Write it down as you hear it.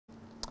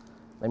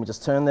Let me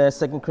just turn there,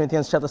 2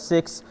 Corinthians chapter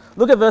 6.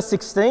 Look at verse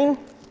 16.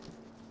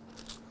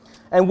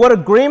 And what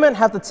agreement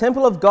hath the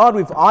temple of God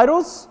with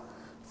idols?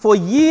 For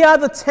ye are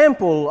the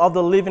temple of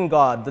the living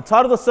God. The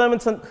title of the sermon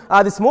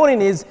this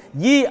morning is,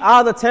 Ye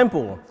are the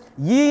temple.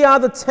 Ye are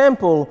the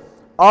temple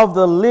of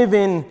the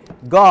living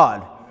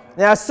God.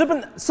 Now,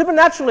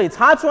 supernaturally, it's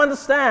hard to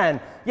understand,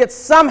 yet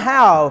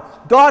somehow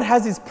God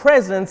has His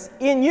presence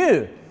in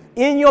you,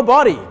 in your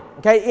body,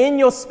 okay, in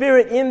your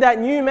spirit, in that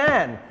new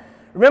man.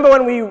 Remember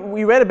when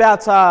we read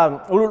about,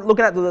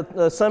 looking at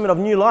the sermon of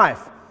new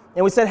life,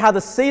 and we said how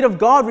the seed of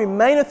God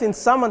remaineth in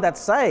someone that's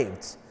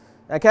saved.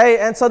 Okay,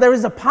 and so there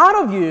is a part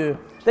of you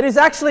that is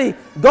actually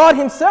God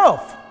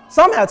Himself.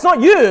 Somehow, it's not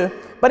you,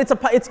 but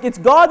it's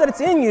God that it's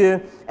in you,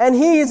 and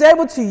He is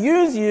able to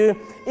use you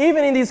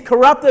even in these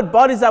corrupted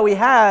bodies that we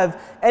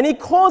have, and He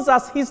calls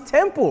us His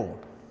temple.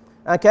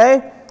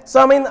 Okay, so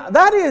I mean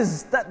that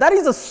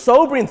is a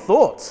sobering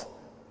thought.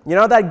 You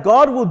know, that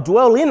God will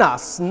dwell in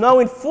us,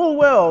 knowing full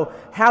well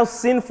how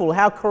sinful,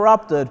 how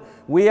corrupted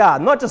we are.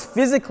 Not just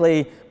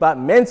physically, but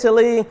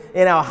mentally,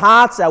 in our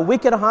hearts, our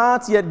wicked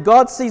hearts, yet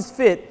God sees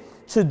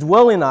fit to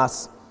dwell in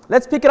us.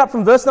 Let's pick it up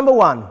from verse number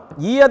 1.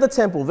 Ye are the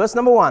temple, verse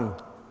number 1.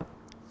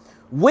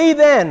 We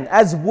then,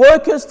 as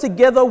workers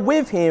together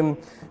with Him,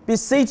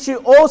 beseech you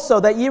also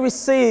that ye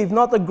receive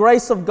not the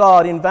grace of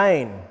God in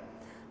vain.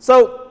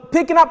 So,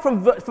 picking up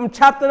from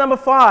chapter number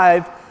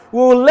 5, we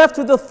were left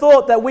with the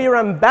thought that we are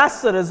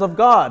ambassadors of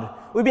God.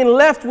 We've been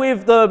left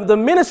with the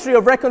ministry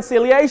of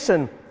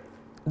reconciliation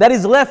that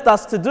He's left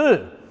us to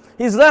do.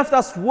 He's left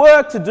us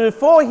work to do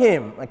for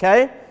Him,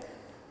 okay?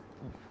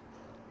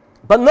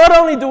 But not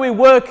only do we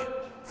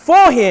work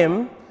for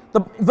Him,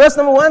 verse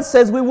number 1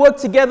 says we work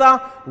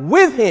together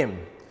with Him.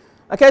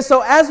 Okay,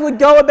 so as we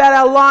go about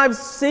our lives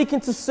seeking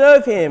to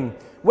serve Him,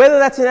 whether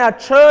that's in our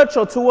church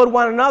or toward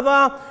one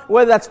another,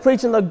 whether that's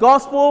preaching the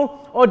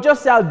gospel or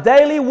just our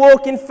daily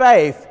walk in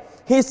faith,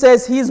 He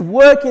says He's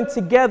working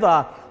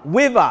together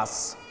with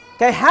us.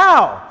 Okay,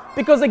 how?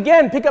 Because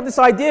again, pick up this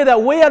idea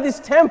that we are this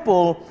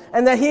temple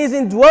and that He is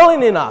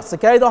indwelling in us.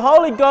 Okay, the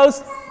Holy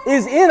Ghost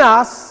is in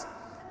us,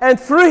 and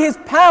through His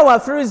power,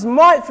 through His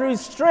might, through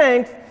His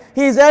strength,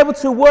 He is able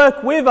to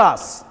work with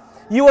us.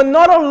 You are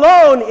not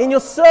alone in your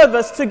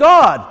service to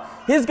God.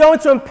 He's going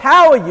to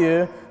empower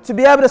you to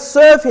be able to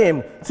serve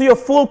Him to your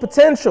full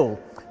potential.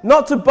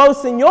 Not to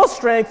boast in your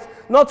strength,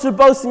 not to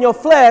boast in your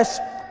flesh,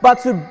 but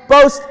to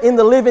boast in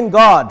the living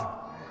God.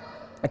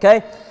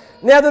 Okay?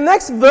 Now the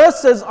next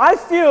verses, I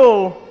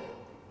feel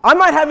I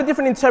might have a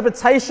different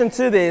interpretation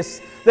to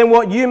this than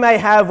what you may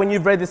have when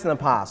you've read this in the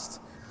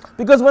past.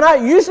 Because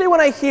usually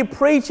when I hear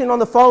preaching on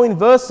the following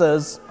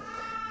verses,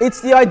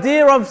 it's the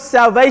idea of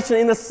salvation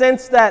in the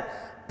sense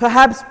that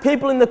perhaps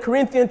people in the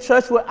Corinthian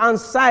church were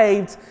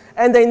unsaved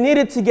and they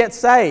needed to get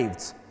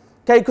saved.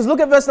 Okay, because look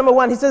at verse number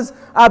 1. He says,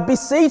 I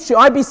beseech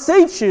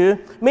you,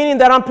 meaning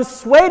that I'm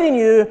persuading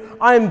you,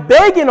 I'm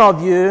begging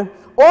of you,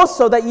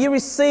 also that ye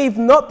receive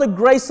not the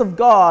grace of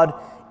God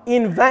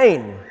in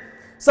vain.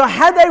 So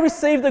had they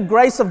received the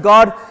grace of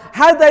God,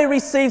 had they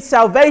received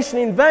salvation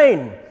in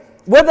vain?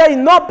 Were they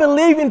not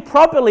believing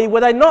properly? Were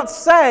they not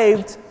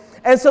saved?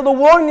 And so the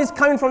warning is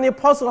coming from the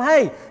apostle,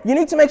 hey, you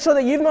need to make sure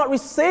that you've not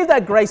received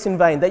that grace in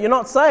vain, that you're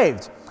not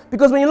saved.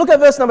 Because when you look at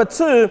verse number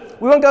 2,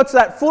 we won't go to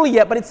that fully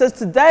yet, but it says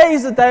today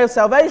is the day of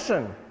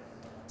salvation.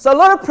 So a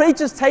lot of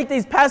preachers take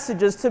these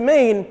passages to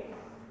mean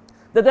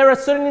that there are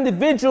certain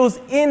individuals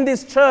in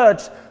this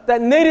church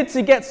that needed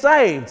to get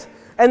saved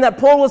and that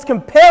Paul was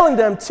compelling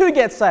them to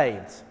get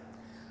saved.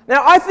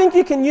 Now, I think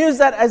you can use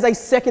that as a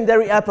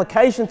secondary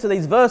application to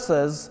these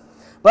verses,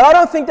 but I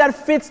don't think that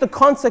fits the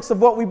context of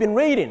what we've been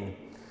reading.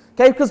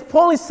 Okay, because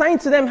Paul is saying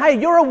to them,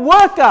 hey, you're a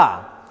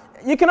worker.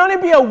 You can only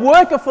be a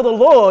worker for the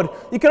Lord.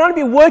 You can only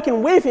be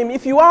working with Him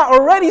if you are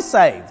already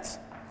saved.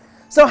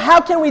 So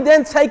how can we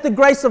then take the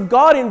grace of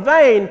God in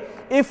vain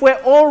if we're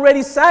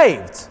already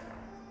saved?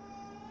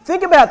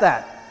 Think about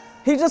that.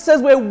 He just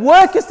says we're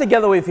workers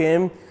together with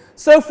Him.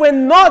 So if we're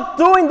not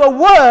doing the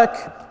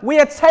work, we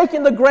are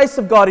taking the grace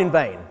of God in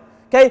vain.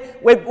 Okay,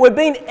 we're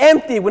being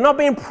empty. We're not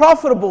being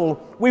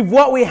profitable with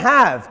what we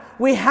have.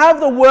 We have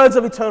the words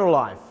of eternal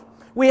life.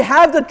 We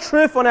have the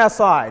truth on our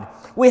side.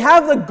 We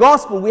have the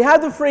gospel. We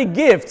have the free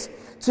gift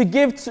to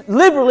give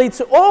liberally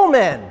to all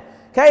men.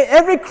 Okay,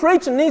 every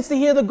creature needs to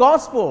hear the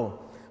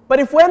gospel. But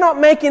if we're not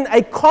making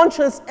a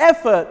conscious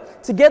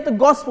effort to get the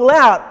gospel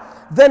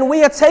out, then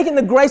we are taking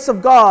the grace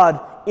of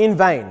God in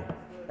vain.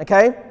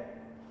 Okay?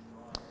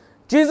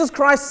 Jesus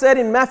Christ said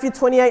in Matthew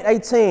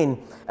 28:18,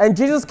 and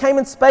Jesus came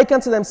and spake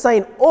unto them,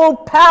 saying, all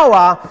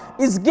power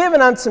is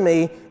given unto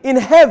me in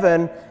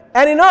heaven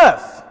and in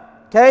earth.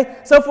 Okay,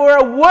 so if we're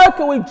a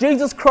worker with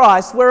Jesus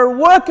Christ, we're a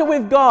worker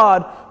with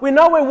God, we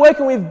know we're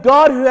working with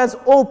God who has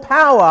all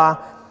power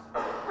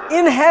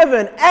in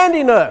heaven and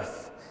in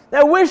earth.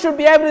 Now we should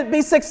be able to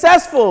be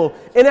successful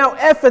in our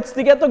efforts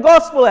to get the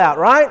gospel out,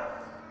 right?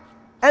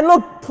 And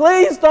look,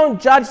 please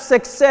don't judge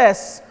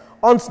success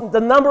on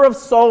the number of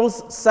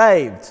souls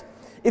saved.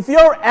 If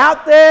you're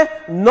out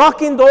there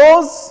knocking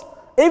doors,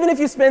 Even if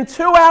you spend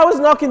 2 hours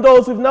knocking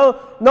doors with no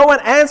one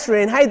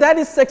answering, hey, that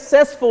is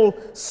successful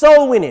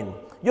soul winning.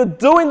 You're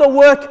doing the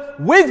work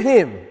with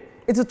Him.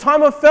 It's a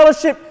time of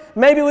fellowship,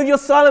 maybe with your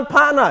silent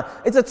partner.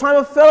 It's a time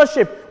of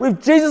fellowship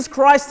with Jesus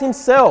Christ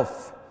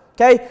Himself.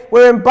 Okay?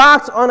 We're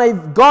embarked on a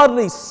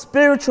godly,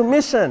 spiritual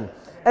mission,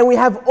 and we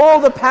have all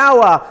the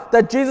power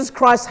that Jesus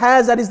Christ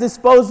has at His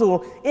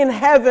disposal in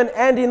heaven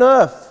and in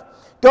earth.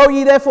 Go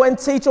ye therefore and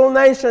teach all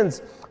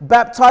nations,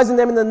 baptizing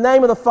them in the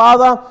name of the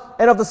Father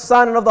and of the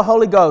Son and of the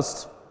Holy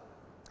Ghost.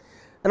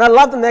 And I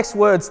love the next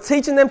words,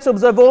 teaching them to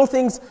observe all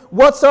things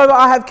whatsoever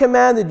I have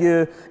commanded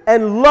you.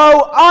 And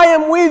lo, I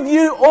am with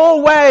you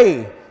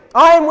always.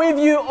 I am with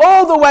you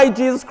all the way,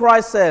 Jesus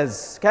Christ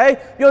says.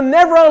 Okay? You're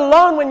never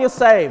alone when you're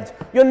saved.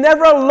 You're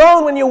never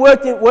alone when you're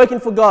working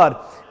for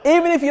God.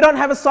 Even if you don't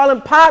have a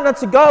silent partner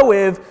to go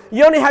with,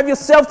 you only have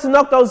yourself to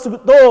knock those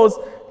doors.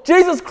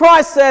 Jesus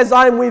Christ says,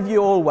 I am with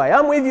you always.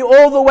 I'm with you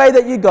all the way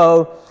that you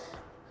go,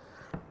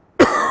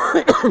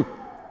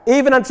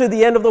 even unto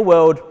the end of the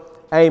world.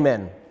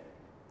 Amen.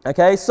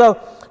 Okay, so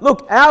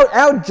look,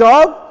 our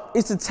job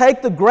is to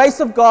take the grace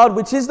of God,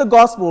 which is the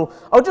gospel.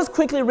 I'll just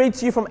quickly read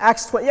to you from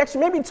Acts 20.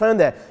 Actually, maybe turn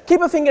there.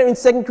 Keep a finger in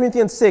 2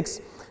 Corinthians 6,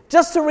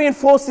 just to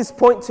reinforce this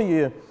point to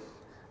you.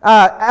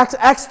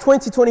 Acts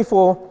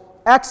 20:24.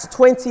 Acts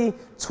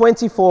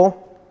 20:24.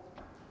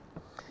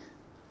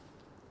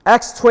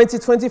 Acts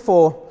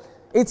 20:24.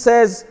 It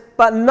says,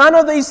 but none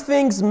of these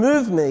things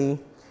move me,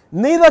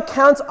 neither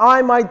count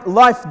I my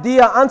life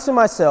dear unto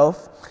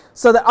myself,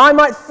 so that I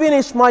might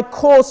finish my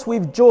course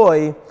with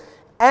joy,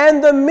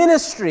 and the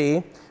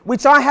ministry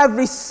which I have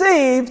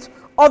received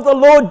of the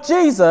Lord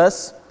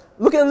Jesus,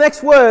 look at the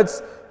next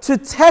words, to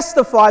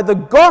testify the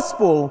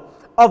gospel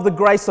of the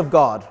grace of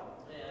God.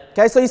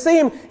 Okay, so you see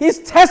him, he's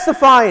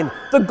testifying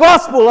the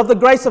gospel of the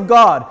grace of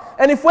God.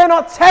 And if we're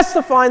not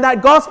testifying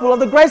that gospel of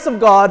the grace of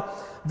God,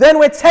 then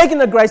we're taking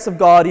the grace of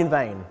God in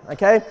vain.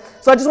 Okay,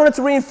 so I just wanted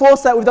to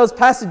reinforce that with those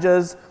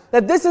passages,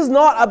 that this is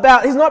not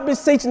about, he's not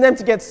beseeching them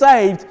to get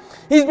saved.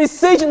 He's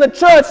beseeching the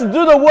church to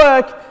do the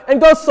work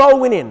and go soul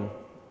winning.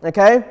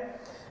 Okay?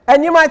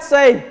 And you might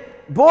say,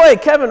 boy,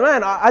 Kevin,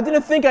 man, I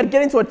didn't think I'd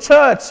get into a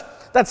church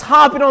that's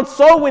harping on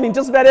soul winning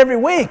just about every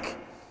week.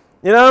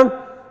 You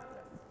know?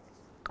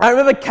 I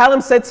remember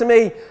Callum said to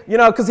me, you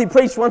know, because he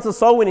preached once on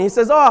soul winning, he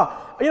says, oh,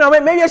 you know,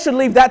 maybe I should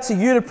leave that to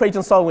you to preach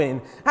on soul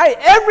winning. Hey,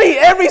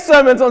 every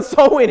sermon's on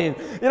soul winning.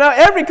 You know,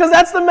 because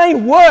that's the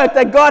main work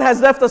that God has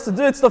left us to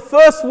do. It's the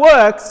first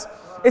works.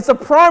 It's a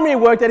primary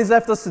work that He's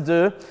left us to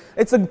do.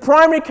 It's a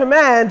primary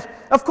command.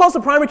 Of course, the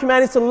primary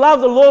command is to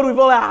love the Lord with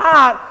all our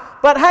heart.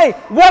 But hey,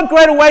 what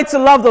greater way to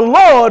love the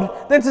Lord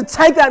than to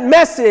take that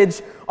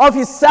message of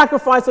His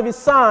sacrifice of His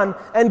Son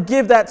and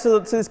give that to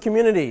this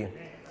community?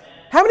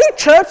 How many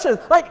churches,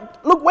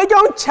 like, look, we're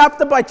going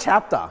chapter by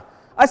chapter.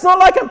 It's not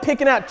like I'm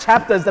picking out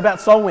chapters about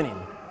soul winning.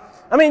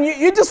 I mean,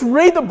 you just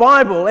read the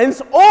Bible and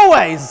it's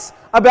always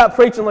about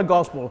preaching the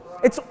gospel.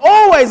 It's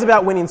always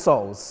about winning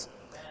souls.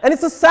 And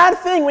it's a sad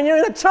thing when you're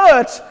in a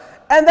church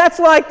and that's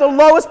like the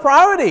lowest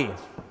priority.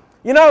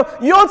 You know,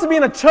 you ought to be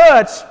in a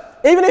church,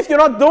 even if you're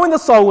not doing the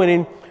soul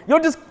winning,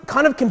 you're just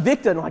kind of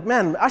convicted. Like,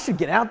 man, I should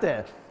get out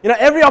there. You know,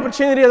 every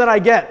opportunity that I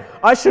get,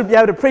 I should be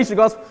able to preach the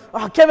gospel.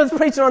 Oh, Kevin's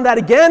preaching on that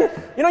again.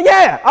 You know,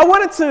 yeah, I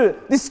wanted to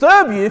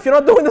disturb you if you're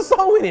not doing the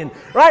soul winning,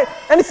 right?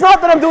 And it's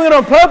not that I'm doing it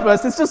on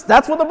purpose. It's just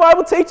that's what the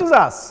Bible teaches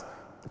us.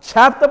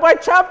 Chapter by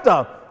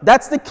chapter.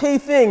 That's the key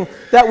thing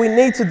that we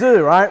need to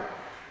do, right?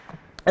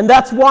 And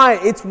that's why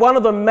it's one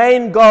of the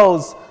main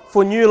goals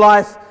for New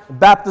Life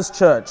Baptist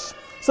Church.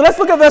 So let's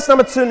look at verse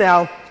number 2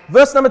 now.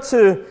 Verse number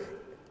 2.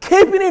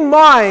 Keeping in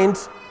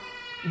mind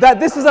that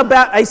this is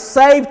about a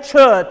saved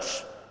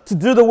church to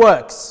do the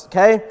works,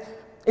 okay?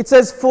 It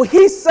says, for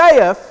He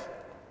saith,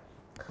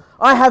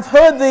 I have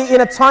heard thee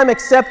in a time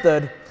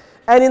accepted,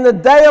 and in the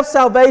day of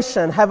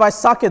salvation have I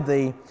succored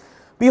thee.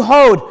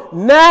 Behold,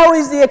 now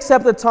is the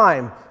accepted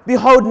time.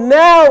 Behold,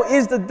 now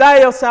is the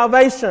day of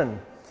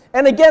salvation.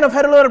 And again, I've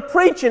had a lot of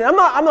preaching. I'm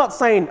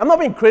not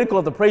being critical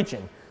of the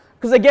preaching,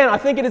 because again, I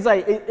think it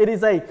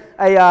is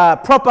a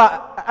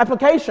proper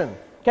application.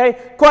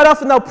 Okay, quite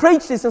often they'll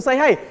preach this and say,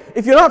 hey,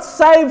 if you're not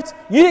saved,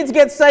 you need to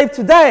get saved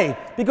today,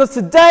 because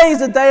today is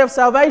the day of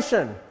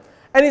salvation.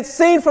 And it's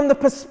seen from the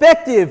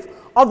perspective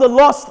of the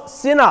lost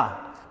sinner.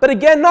 But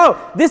again, no,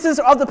 this is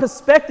of the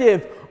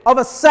perspective of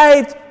a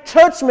saved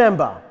church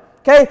member.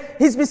 Okay,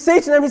 he's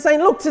beseeching them, he's saying,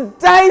 look,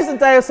 today is the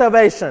day of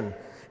salvation.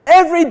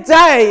 Every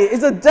day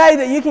is a day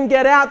that you can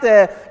get out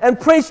there and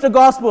preach the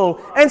gospel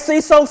and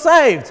see souls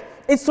saved.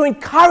 It's to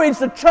encourage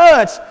the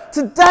church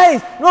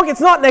today. Look, it's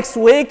not next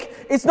week.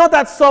 It's not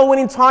that soul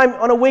winning time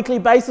on a weekly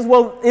basis.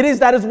 Well, it is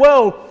that as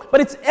well.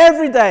 But it's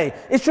every day.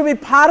 It should be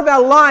part of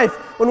our life.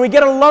 When we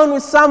get alone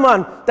with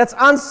someone that's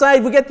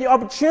unsaved, we get the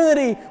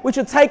opportunity. We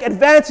should take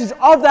advantage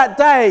of that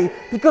day,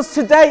 because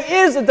today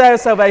is the day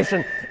of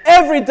salvation.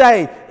 Every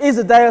day is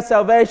a day of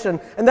salvation.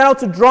 And that ought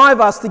to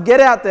drive us to get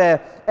out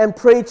there and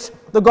preach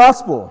the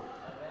gospel.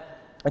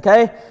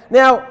 Okay?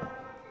 Now,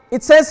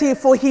 it says here,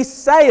 for He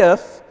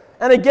saith,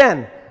 and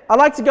again, I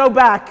like to go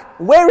back.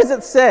 Where is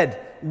it said?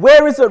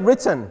 Where is it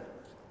written?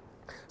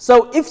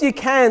 So if you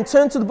can,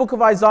 turn to the book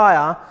of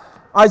Isaiah,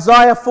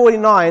 Isaiah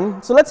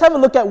 49. So let's have a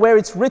look at where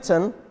it's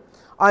written.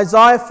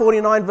 Isaiah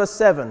 49 verse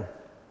 7.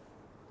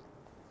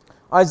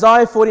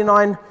 Isaiah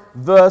 49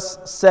 verse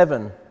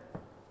 7.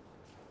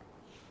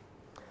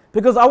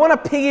 Because I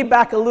want to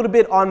piggyback a little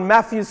bit on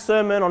Matthew's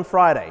sermon on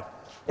Friday.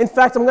 In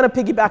fact, I'm going to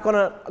piggyback on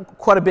it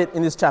quite a bit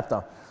in this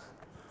chapter.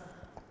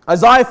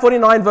 Isaiah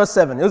 49 verse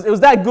 7. It was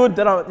that good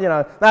that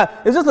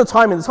it was just the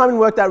timing. The timing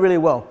worked out really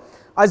well.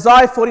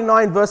 Isaiah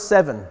 49 verse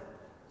 7.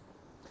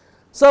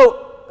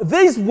 So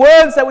these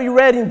words that we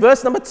read in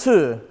verse number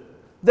 2,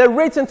 they're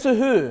written to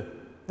who?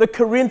 The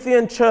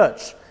Corinthian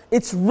church.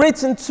 It's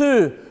written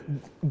to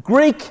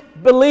Greek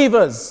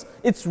believers.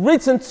 It's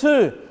written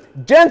to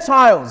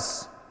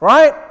Gentiles,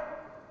 right?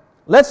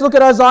 Let's look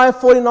at Isaiah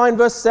 49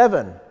 verse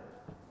 7.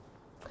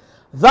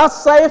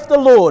 Thus saith the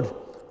Lord,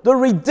 the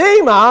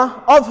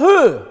Redeemer of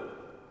who?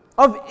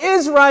 Of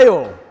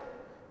Israel.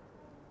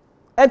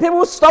 And people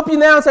will stop you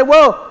now and say,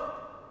 well,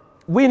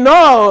 we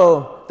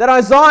know that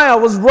Isaiah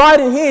was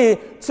writing here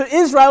to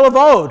Israel of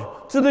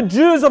old, to the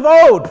Jews of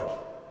old.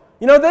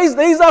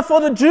 These are for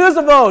the Jews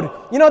of old.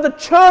 The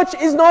church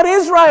is not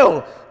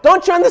Israel.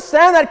 Don't you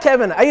understand that,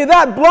 Kevin? Are you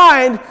that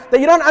blind that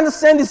you don't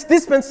understand this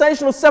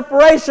dispensational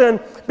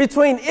separation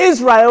between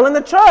Israel and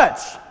the church?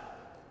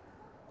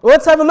 Well,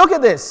 let's have a look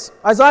at this.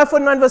 Isaiah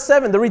 49 verse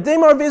 7, the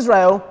Redeemer of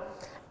Israel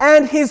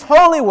and His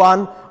Holy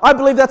One, I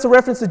believe that's a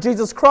reference to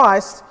Jesus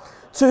Christ,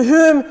 to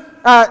Him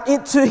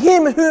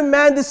whom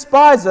man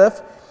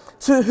despiseth,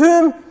 to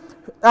him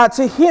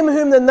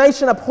whom the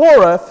nation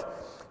abhorreth,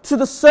 to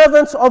the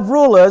servants of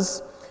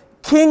rulers,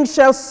 kings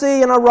shall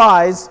see and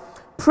arise,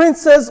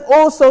 princes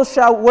also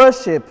shall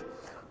worship,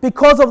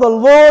 because of the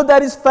Lord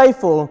that is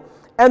faithful,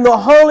 and the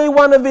Holy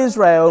One of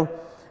Israel,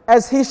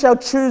 as He shall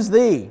choose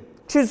thee.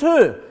 Choose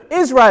who?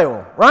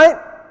 Israel, right?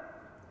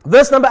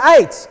 Verse number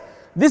 8.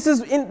 This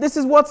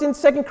is what's in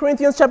 2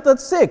 Corinthians chapter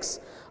 6.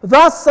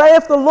 Thus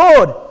saith the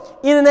Lord,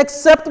 in an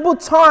acceptable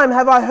time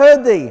have I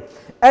heard thee,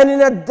 and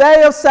in a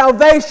day of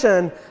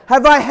salvation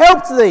have I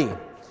helped thee.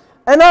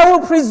 And I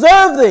will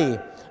preserve thee,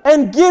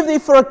 and give thee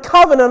for a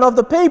covenant of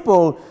the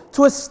people,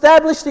 to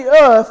establish the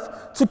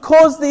earth, to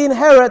cause thee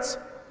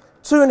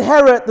to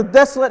inherit the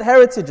desolate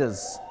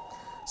heritages.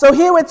 So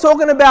here we're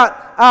talking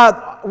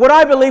about what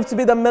I believe to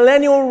be the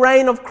millennial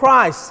reign of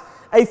Christ,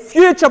 a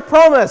future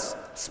promise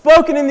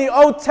spoken in the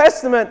Old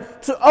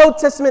Testament to Old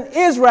Testament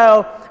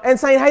Israel, and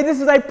saying, hey, this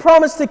is a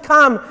promise to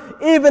come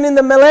even in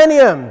the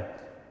millennium.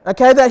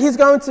 Okay, that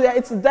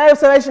it's the day of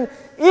salvation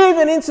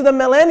even into the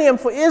millennium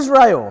for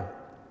Israel.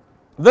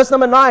 Verse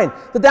number 9,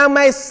 that thou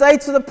mayest say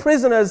to the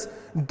prisoners,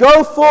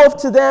 go forth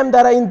to them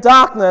that are in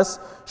darkness,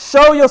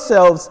 show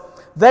yourselves,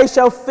 they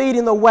shall feed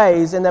in the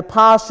ways, and their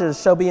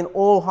pastures shall be in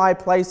all high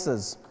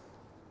places.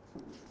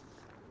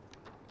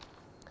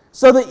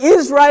 So the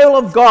Israel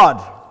of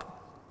God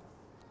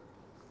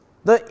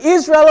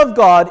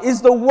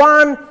is the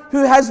one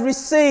who has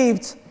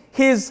received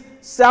His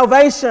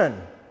salvation.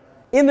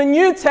 In the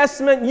New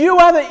Testament, you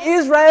are the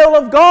Israel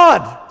of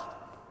God.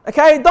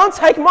 Okay, don't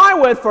take my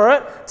word for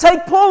it.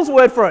 Take Paul's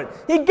word for it.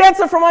 He gets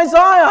it from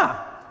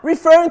Isaiah,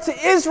 referring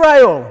to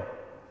Israel.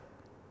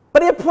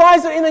 But he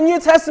applies it in the New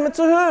Testament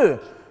to who?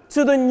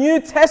 To the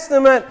New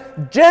Testament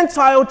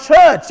Gentile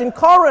church in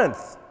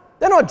Corinth.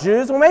 They're not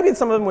Jews. Well, maybe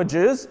some of them were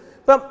Jews,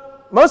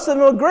 but most of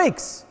them were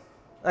Greeks.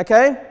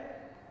 Okay?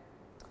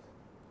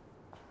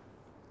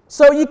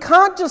 So you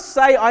can't just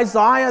say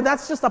Isaiah,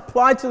 that's just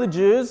applied to the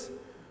Jews.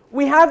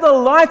 We have the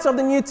light of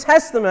the New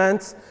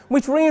Testament,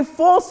 which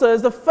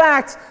reinforces the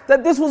fact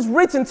that this was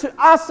written to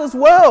us as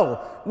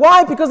well.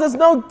 Why? Because there's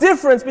no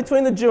difference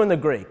between the Jew and the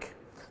Greek.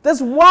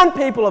 There's one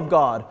people of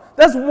God.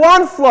 There's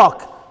one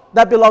flock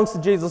that belongs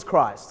to Jesus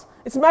Christ.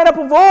 It's made up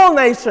of all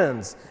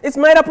nations. It's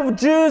made up of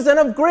Jews and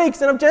of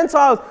Greeks and of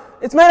Gentiles.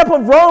 It's made up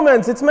of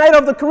Romans. It's made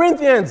up of the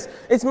Corinthians.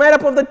 It's made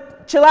up of the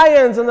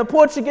Chileans and the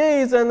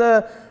Portuguese and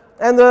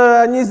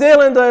the New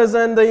Zealanders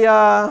and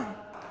the...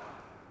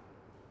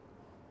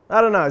 I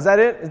don't know, is that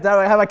it?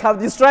 Have I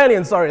covered the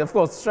Australians? Sorry, of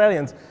course,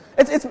 Australians.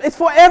 It's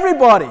for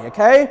everybody,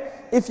 okay?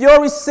 If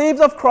you're received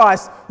of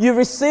Christ, you've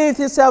received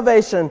His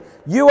salvation,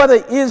 you are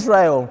the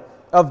Israel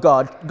of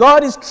God.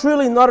 God is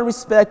truly not a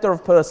respecter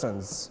of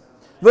persons.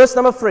 Verse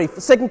number 3,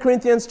 2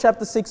 Corinthians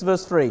chapter 6,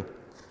 verse 3.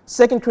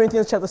 2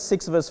 Corinthians chapter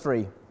 6, verse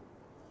 3.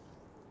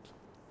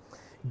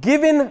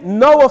 Giving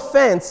no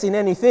offense in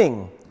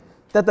anything,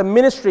 that the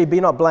ministry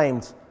be not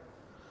blamed.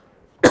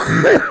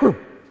 Can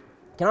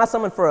I ask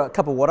someone for a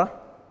cup of water?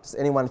 Just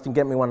anyone, if you can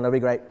get me one, that'd be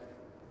great.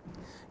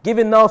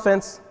 Giving no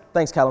offense,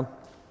 thanks Callum.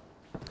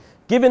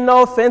 Giving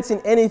no offense in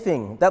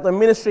anything, that the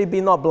ministry be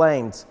not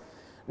blamed.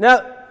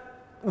 Now,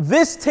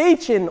 this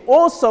teaching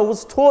also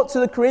was taught to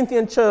the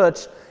Corinthian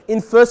church in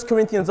 1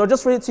 Corinthians. I'll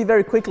just read it to you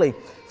very quickly.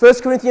 1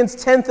 Corinthians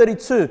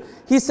 10:32.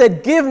 He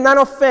said, give none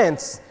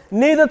offense,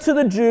 neither to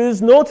the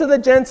Jews, nor to the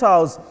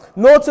Gentiles,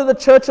 nor to the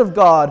church of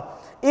God,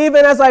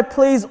 even as I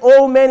please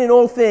all men in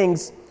all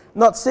things,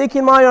 not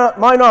seeking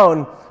mine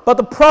own, but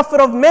the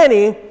profit of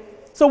many.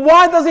 So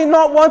why does he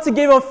not want to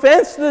give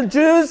offense to the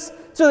Jews,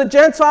 to the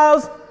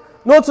Gentiles?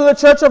 nor to the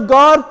church of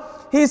God.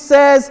 He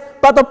says,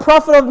 but the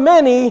profit of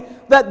many,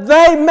 that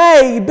they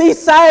may be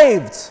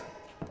saved.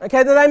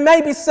 Okay, that they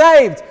may be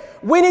saved.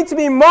 We need to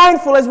be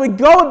mindful as we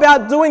go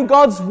about doing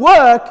God's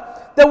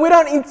work that we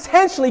don't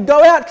intentionally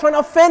go out trying to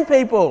offend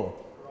people.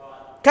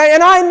 Okay,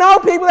 and I know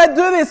people that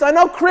do this. I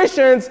know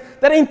Christians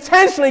that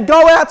intentionally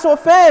go out to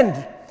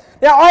offend.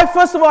 Now,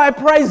 first of all, I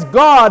praise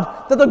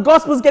God that the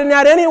gospel is getting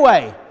out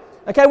anyway.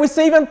 Okay, we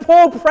see even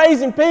Paul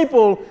praising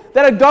people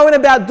that are going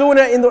about doing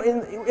it in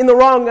the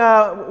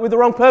wrong, with the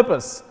wrong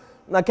purpose.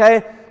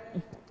 Okay,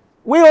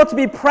 we ought to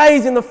be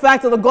praising the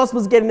fact that the gospel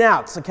is getting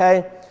out.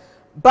 Okay,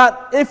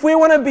 but if we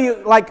want to be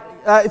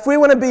if we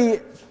want to be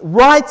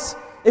right,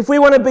 if we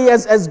want to be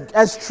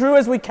as true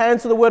as we can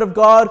to the Word of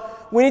God,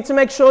 we need to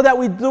make sure that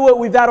we do it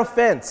without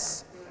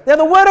offense. Now,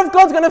 the Word of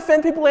God's going to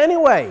offend people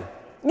anyway.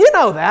 You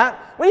know that.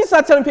 When you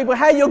start telling people,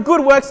 hey, your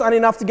good works aren't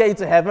enough to get you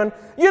to heaven,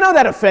 you know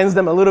that offends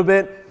them a little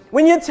bit.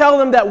 When you tell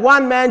them that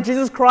one man,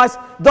 Jesus Christ,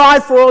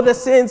 died for all their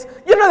sins,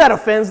 you know that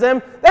offends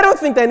them. They don't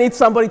think they need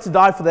somebody to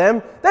die for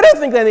them. They don't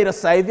think they need a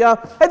savior.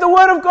 Hey, the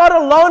Word of God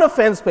alone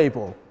offends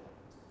people.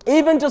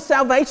 Even just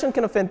salvation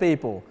can offend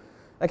people.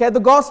 Okay, the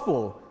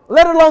gospel,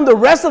 let alone the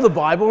rest of the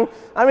Bible.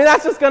 I mean,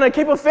 that's just going to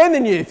keep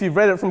offending you if you've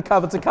read it from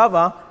cover to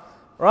cover,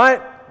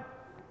 right?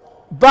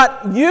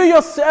 But you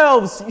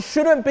yourselves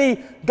shouldn't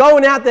be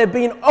going out there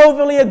being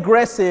overly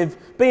aggressive,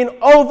 being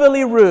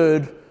overly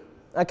rude,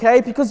 okay?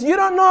 Because you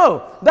don't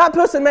know. That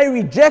person may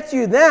reject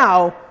you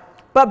now,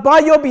 but by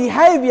your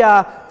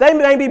behavior, they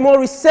may be more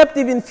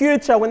receptive in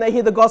future when they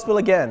hear the gospel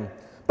again.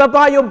 But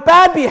by your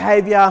bad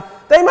behavior,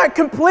 they might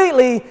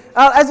completely,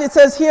 as it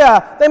says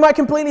here, they might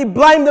completely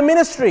blame the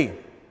ministry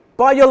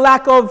by your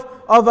lack of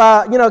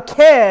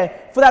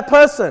care for that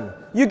person.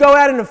 You go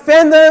out and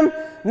offend them.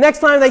 Next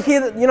time they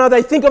hear,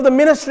 they think of the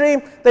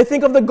ministry, they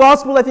think of the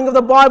gospel, they think of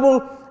the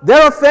Bible,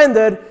 they're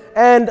offended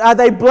and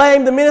they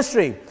blame the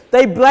ministry.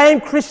 They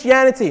blame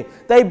Christianity.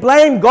 They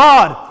blame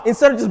God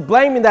instead of just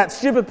blaming that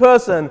stupid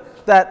person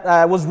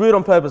that was rude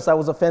on purpose, that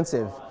was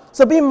offensive.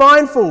 So be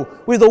mindful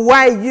with the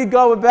way you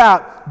go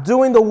about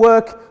doing the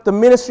work, the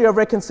ministry of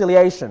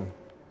reconciliation.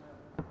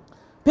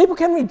 People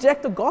can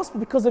reject the gospel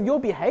because of your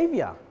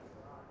behavior.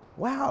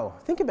 Wow,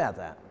 think about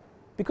that.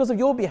 Because of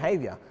your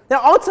behavior.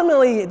 Now,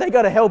 ultimately, they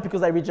go to hell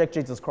because they reject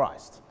Jesus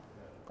Christ.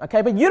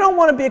 Okay, but you don't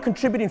want to be a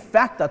contributing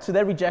factor to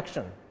their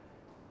rejection.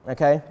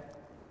 Okay?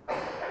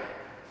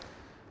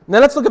 Now,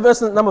 let's look at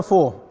verse number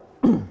 4.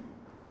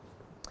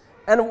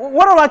 And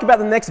what I like about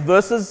the next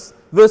verses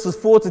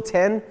 4 to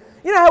 10,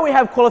 you know how we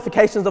have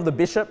qualifications of the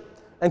bishop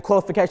and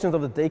qualifications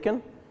of the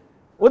deacon?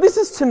 Well, this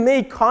is to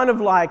me kind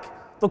of like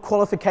the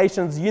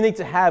qualifications you need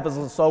to have as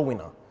a soul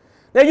winner.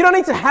 Now, you don't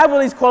need to have all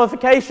these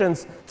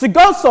qualifications to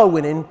go soul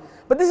winning,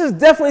 but this is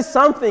definitely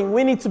something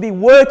we need to be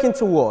working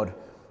toward.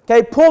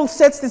 Okay, Paul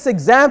sets this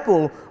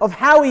example of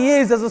how he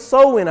is as a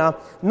soul winner,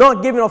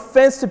 not giving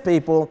offense to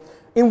people.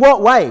 In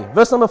what way?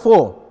 Verse number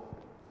 4.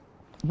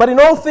 But in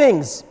all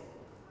things,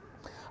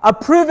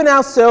 approving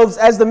ourselves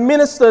as the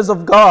ministers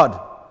of God.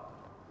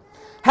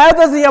 How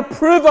does he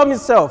approve of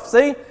himself?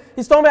 See?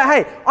 He's talking about,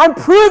 hey, I'm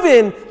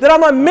proving that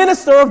I'm a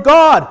minister of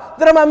God,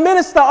 that I'm a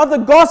minister of the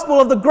gospel,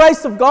 of the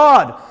grace of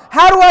God.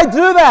 How do I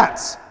do that?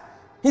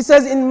 He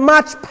says, in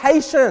much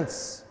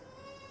patience.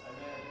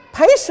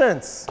 Amen.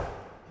 Patience.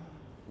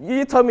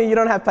 You told me you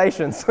don't have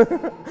patience. You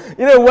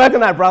need to work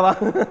on that,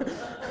 brother.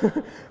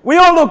 We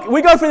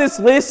go through this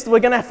list. We're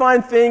going to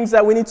find things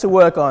that we need to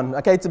work on,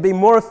 okay, to be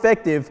more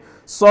effective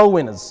soul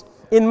winners.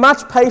 In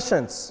much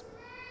patience.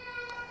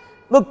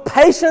 Look,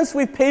 patience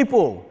with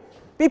people.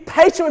 Be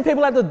patient with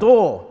people at the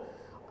door.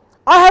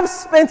 I have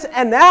spent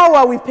an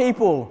hour with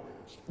people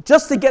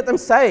just to get them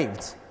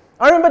saved.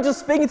 I remember just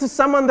speaking to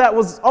someone that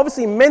was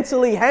obviously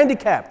mentally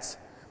handicapped,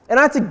 and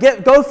I had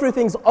to go through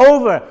things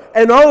over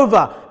and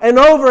over and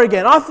over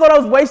again. I thought I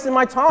was wasting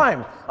my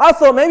time. I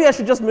thought maybe I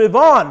should just move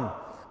on.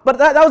 But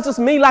that was just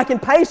me lacking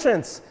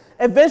patience.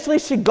 Eventually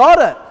she got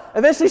it.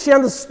 Eventually she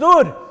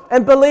understood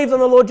and believed on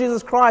the Lord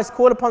Jesus Christ,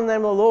 called upon the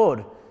name of the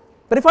Lord.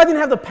 But if I didn't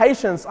have the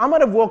patience, I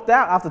might have walked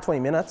out after 20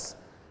 minutes.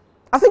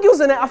 I think it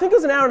was an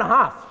hour and a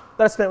half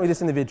that I spent with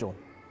this individual.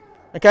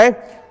 Okay?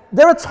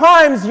 There are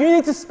times you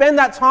need to spend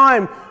that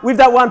time with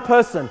that one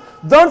person.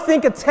 Don't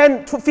think a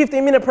 10 to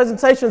 15-minute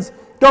presentation is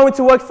going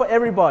to work for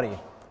everybody.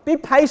 Be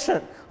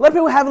patient. Let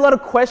people have a lot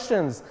of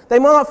questions. They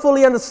might not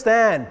fully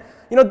understand.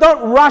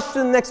 Don't rush to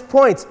the next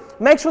point.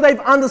 Make sure they've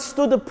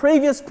understood the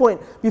previous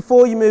point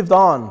before you moved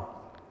on.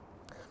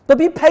 But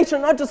be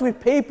patient not just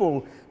with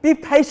people. Be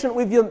patient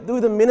with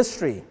the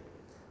ministry.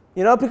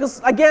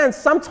 Because again,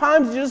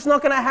 sometimes you're just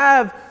not going to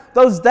have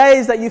those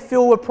days that you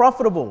feel were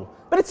profitable.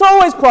 But it's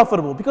always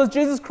profitable because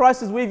Jesus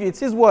Christ is with you. It's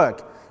His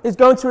work. He's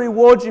going to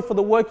reward you for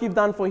the work you've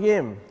done for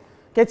Him.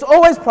 Okay, it's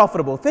always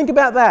profitable. Think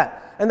about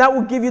that. And that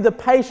will give you the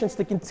patience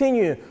to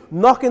continue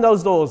knocking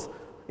those doors.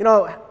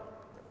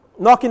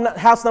 Knocking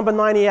house number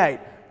 98,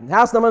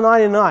 house number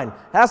 99,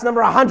 house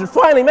number 100.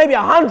 Finally, maybe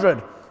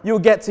 100, you'll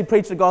get to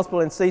preach the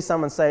gospel and see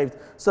someone saved.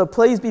 So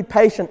please be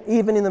patient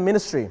even in the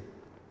ministry.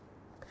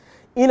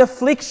 In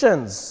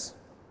afflictions.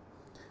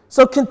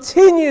 So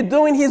continue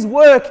doing his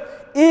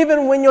work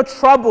even when you're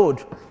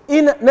troubled.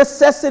 In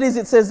necessities,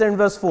 it says there in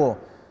verse 4.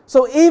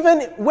 So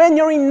even when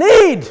you're in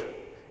need,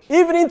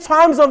 even in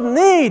times of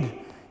need,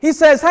 he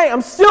says, hey,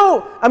 I'm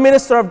still a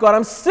minister of God.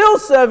 I'm still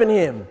serving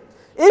him.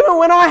 Even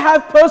when I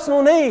have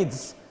personal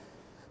needs.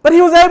 But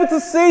he was able to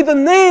see the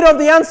need of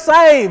the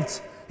unsaved.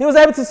 He was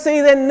able to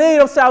see their need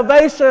of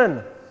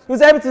salvation. He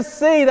was able to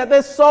see that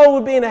their soul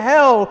would be in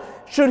hell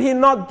should he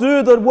not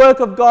do the work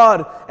of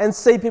God and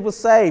see people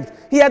saved.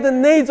 He had the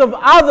needs of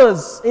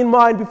others in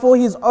mind before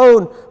his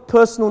own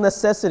personal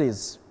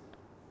necessities.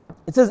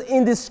 It says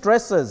in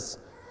distresses,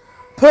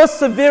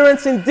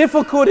 perseverance in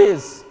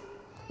difficulties.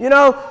 You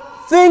know,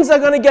 things are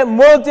going to get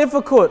more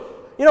difficult.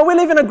 You know, we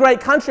live in a great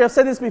country. I've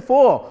said this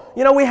before.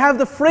 You know, we have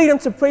the freedom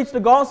to preach the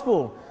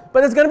gospel.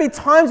 But there's going to be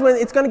times when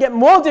it's going to get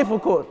more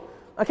difficult.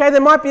 Okay,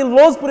 there might be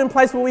laws put in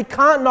place where we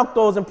can't knock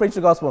doors and preach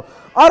the gospel.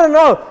 I don't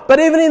know.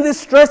 But even in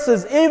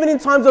distresses, even in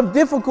times of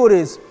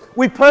difficulties,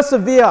 we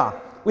persevere.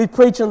 We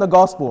preach in the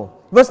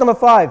gospel. Verse number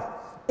 5.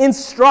 In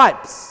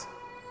stripes.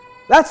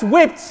 That's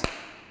whipped.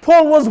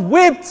 Paul was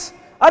whipped.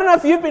 I don't know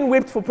if you've been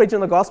whipped for preaching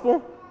the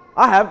gospel.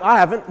 I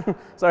haven't.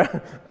 Sorry.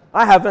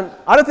 I haven't.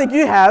 I don't think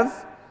you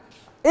have.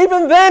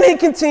 Even then he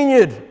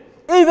continued.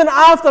 Even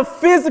after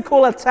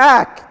physical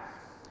attack,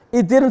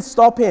 it didn't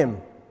stop him.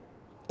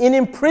 In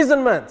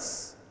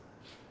imprisonments.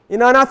 You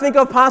know, and I think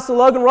of Pastor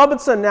Logan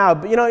Robertson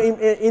now, you know,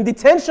 in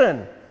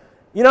detention.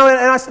 You know, and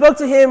I spoke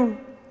to him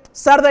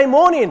Saturday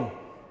morning.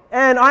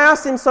 And I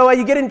asked him, so are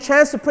you getting a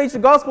chance to preach the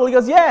gospel? He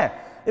goes, yeah.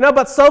 You know,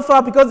 but so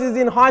far, because he's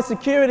in high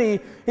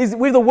security, he's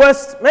with the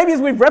worst, maybe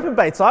he's with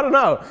reprobates, I don't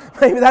know.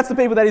 Maybe that's the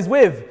people that he's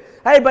with.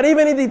 Hey, but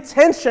even in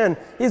detention,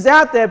 he's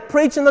out there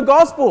preaching the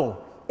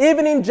gospel.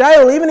 Even in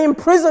jail, even in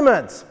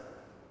imprisonment.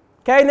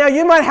 Okay, now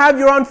you might have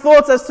your own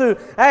thoughts as to,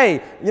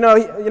 hey, you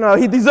know,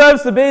 he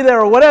deserves to be there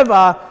or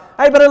whatever.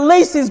 Hey, but at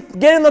least he's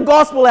getting the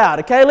gospel out,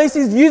 okay? At least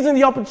he's using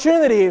the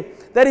opportunity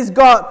that he's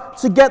got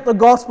to get the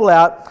gospel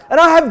out. And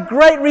I have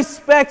great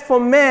respect for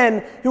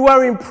men who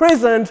are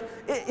imprisoned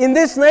in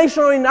this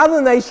nation or in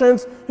other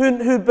nations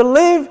who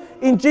believe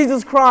in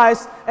Jesus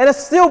Christ and are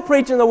still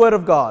preaching the word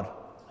of God.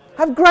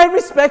 I have great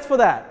respect for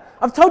that.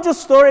 I've told you a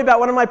story about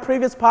one of my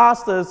previous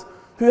pastors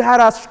who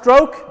had a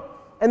stroke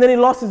and then he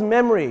lost his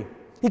memory.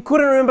 He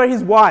couldn't remember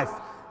his wife.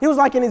 He was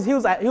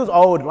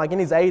old, like in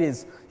his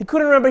 80s. He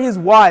couldn't remember his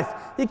wife.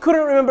 He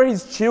couldn't remember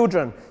his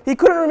children. He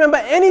couldn't remember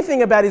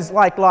anything about his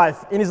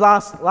life in his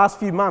last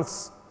few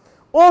months.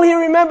 All he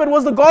remembered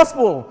was the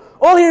gospel.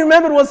 All he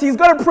remembered was he's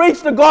got to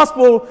preach the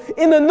gospel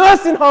in the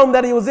nursing home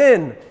that he was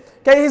in.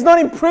 Okay, he's not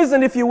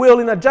imprisoned, if you will,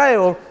 in a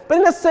jail, but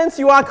in a sense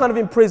you are kind of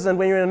imprisoned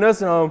when you're in a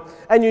nursing home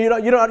and you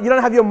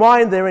don't have your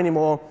mind there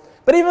anymore.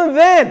 But even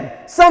then,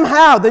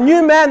 somehow, the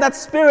new man, that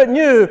spirit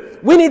knew,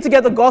 we need to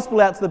get the gospel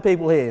out to the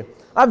people here.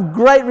 I have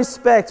great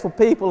respect for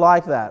people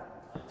like that.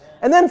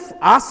 And then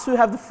us who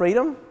have the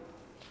freedom,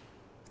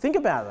 think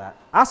about that.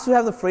 Us who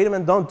have the freedom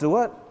and don't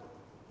do it,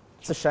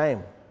 it's a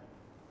shame.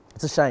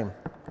 It's a shame.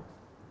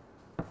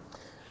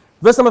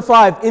 Verse number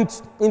 5,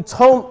 in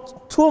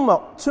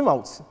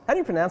tumults. How do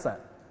you pronounce that?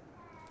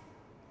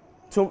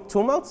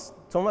 Tumults?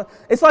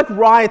 It's like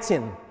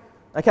rioting.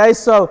 Okay,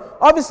 so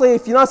obviously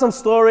if you know some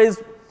stories,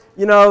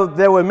 you know,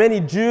 there were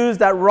many Jews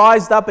that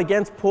rised up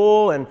against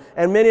Paul and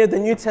many of the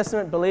New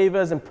Testament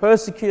believers and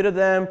persecuted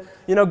them,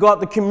 you know,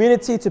 got the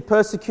community to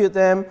persecute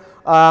them,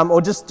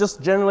 or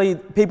just generally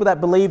people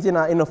that believed in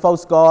a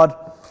false God.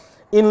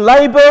 In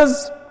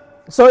labors,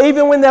 so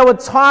even when they were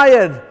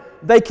tired,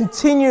 they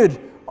continued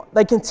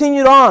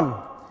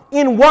on.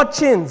 In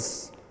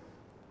watchings,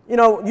 you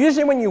know,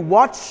 usually when you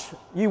watch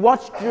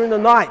during the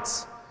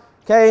night,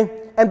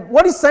 okay? And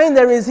what he's saying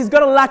there is he's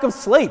got a lack of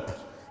sleep.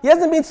 He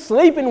hasn't been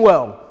sleeping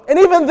well. And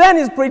even then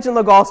he's preaching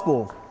the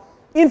gospel.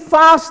 In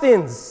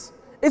fastings.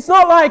 It's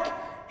not like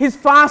he's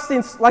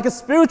fasting like a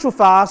spiritual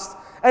fast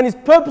and he's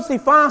purposely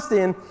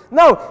fasting.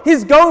 No,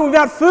 he's going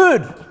without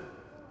food.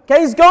 Okay,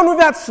 he's going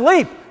without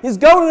sleep. He's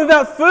going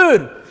without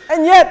food.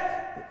 And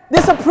yet,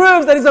 this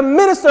proves that he's a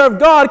minister of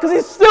God because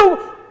he's still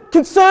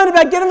concerned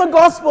about getting the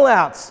gospel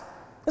out.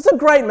 It's a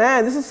great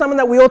man. This is someone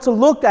that we ought to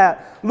look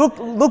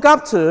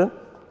up to,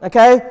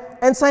 okay,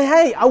 and say,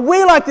 hey, are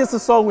we like this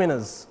as soul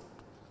winners?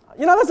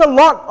 You know, there's a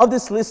lot of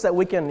this list that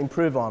we can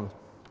improve on,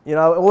 you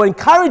know, or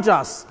encourage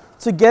us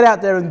to get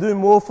out there and do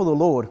more for the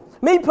Lord.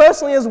 Me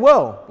personally as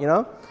well, you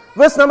know.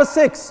 Verse number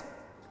 6.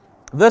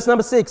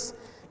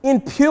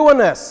 In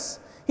pureness.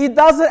 He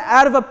does it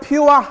out of a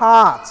pure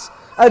heart,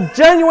 a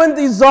genuine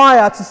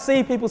desire to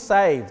see people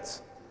saved.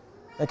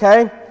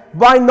 Okay?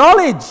 By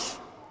knowledge.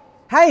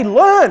 Hey,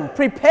 learn,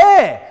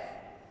 prepare.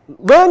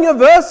 Learn your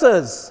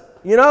verses.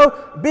 You know,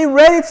 be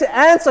ready to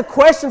answer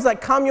questions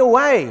that come your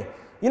way.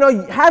 You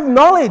know, have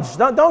knowledge.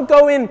 Don't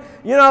go in,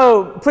 you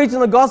know, preaching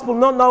the gospel,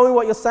 not knowing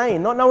what you're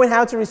saying, not knowing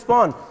how to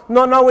respond,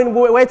 not knowing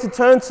where to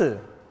turn to.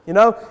 You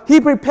know,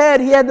 he prepared,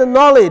 he had the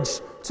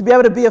knowledge to be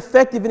able to be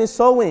effective in his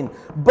soul winning.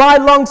 By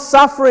long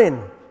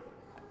suffering.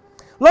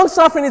 Long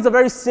suffering is a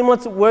very similar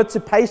word to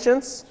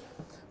patience,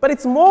 but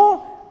it's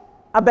more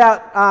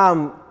about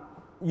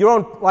your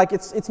own, like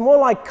it's more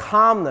like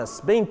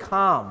calmness, being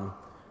calm,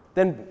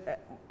 than,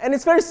 and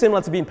it's very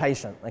similar to being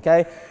patient,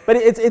 okay? But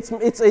it's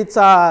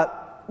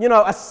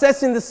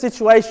assessing the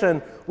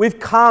situation with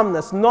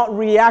calmness, not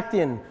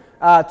reacting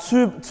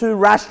too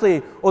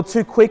rashly or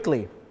too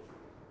quickly.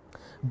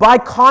 By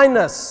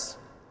kindness,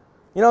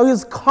 he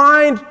was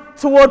kind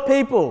toward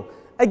people.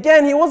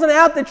 Again, he wasn't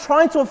out there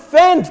trying to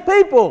offend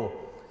people,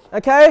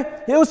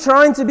 okay? He was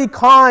trying to be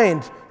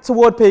kind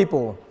toward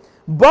people.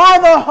 By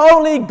the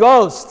Holy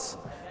Ghost,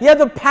 he had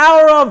the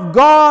power of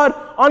God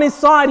on his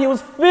side. He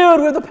was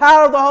filled with the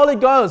power of the Holy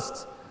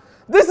Ghost.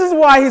 This is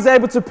why he's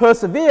able to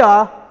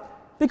persevere,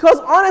 because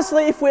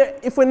honestly, if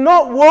we're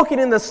not walking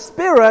in the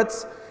Spirit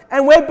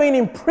and we're being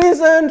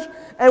imprisoned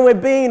and we're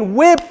being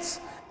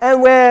whipped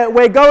and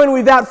we're going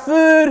without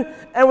food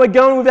and we're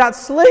going without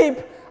sleep,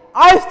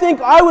 I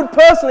think I would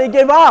personally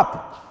give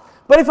up.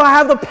 But if I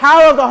have the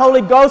power of the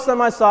Holy Ghost on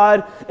my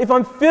side, if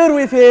I'm filled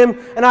with Him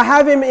and I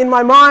have Him in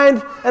my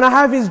mind and I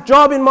have His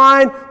job in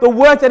mind, the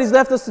work that He's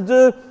left us to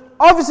do,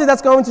 obviously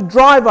that's going to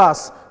drive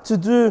us to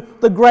do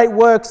the great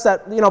works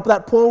that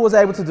Paul was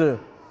able to do.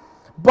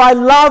 By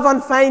love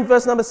unfeigned,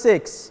 verse number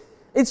 6.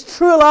 It's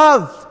true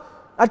love.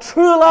 A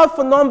true love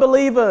for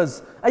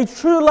non-believers. A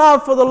true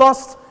love for the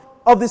lost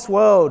of this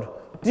world.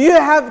 Do you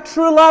have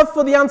true love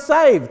for the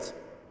unsaved?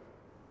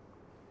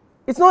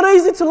 It's not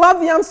easy to love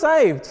the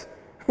unsaved.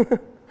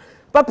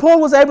 But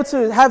Paul was able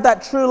to have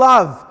that true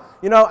love,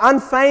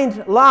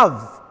 unfeigned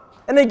love.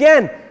 And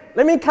again,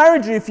 let me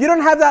encourage you, if you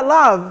don't have that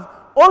love,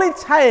 all it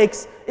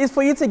takes is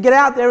for you to get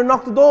out there and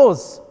knock the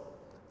doors.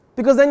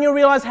 Because then you'll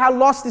realize how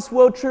lost this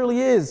world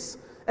truly is.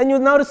 And you'll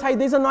notice, hey,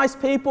 these are nice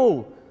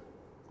people.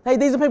 Hey,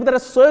 these are people that are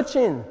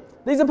searching.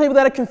 These are people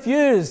that are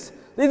confused.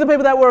 These are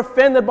people that were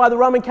offended by the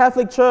Roman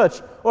Catholic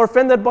Church or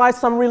offended by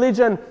some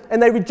religion,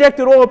 and they reject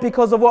it all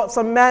because of what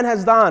some man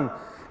has done.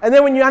 And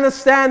then when you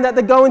understand that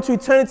they're going to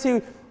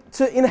eternity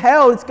in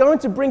hell, it's going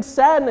to bring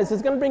sadness.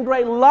 It's going to bring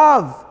great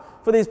love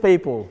for these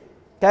people.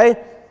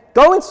 Okay?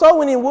 Going soul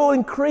winning will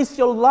increase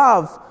your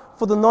love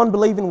for the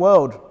non-believing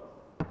world.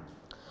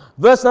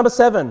 Verse number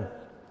 7.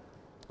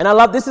 And I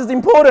love, this is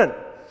important.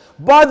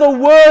 By the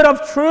word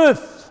of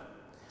truth.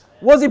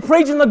 Was he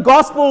preaching the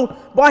gospel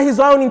by his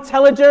own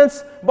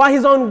intelligence, by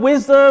his own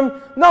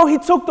wisdom? No, he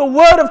took the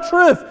word of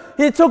truth.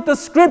 He took the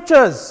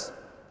scriptures.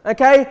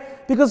 Okay?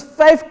 Because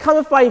faith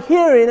cometh by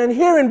hearing, and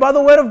hearing by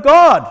the word of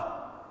God.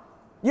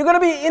 You're going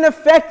to be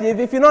ineffective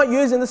if you're not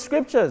using the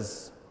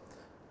scriptures.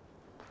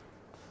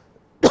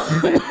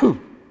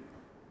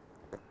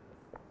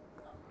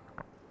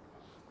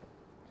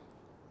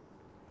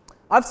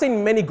 I've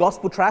seen many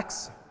gospel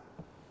tracts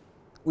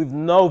with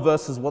no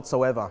verses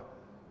whatsoever.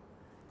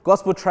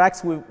 Gospel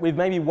tracts with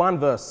maybe one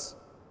verse.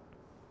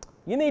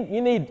 You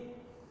need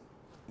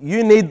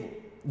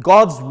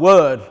God's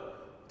word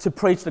to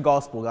preach the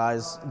gospel,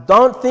 guys.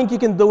 Don't think you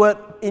can do it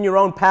in your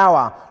own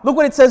power. Look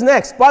what it says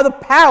next. By the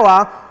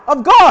power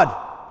of God.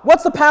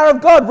 What's the power of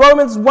God?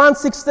 Romans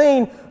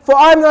 1:16. For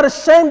I am not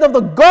ashamed of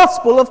the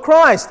gospel of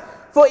Christ.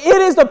 For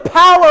it is the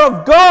power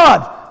of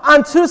God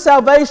unto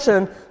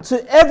salvation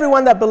to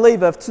everyone that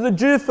believeth, to the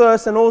Jew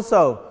first and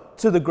also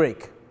to the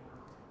Greek.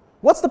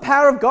 What's the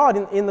power of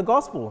God in the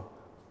gospel?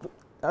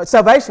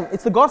 Salvation.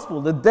 It's the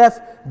gospel, the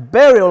death,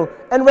 burial,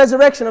 and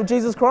resurrection of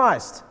Jesus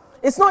Christ.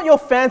 It's not your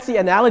fancy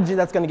analogy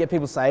that's going to get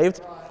people saved.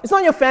 It's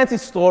not your fancy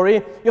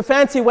story, your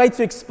fancy way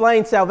to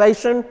explain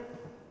salvation.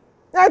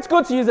 Now, it's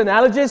good to use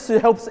analogies to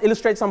help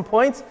illustrate some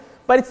points,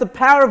 but it's the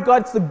power of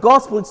God, it's the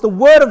gospel, it's the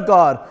word of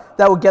God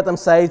that will get them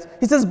saved.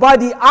 He says, by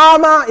the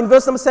armor, in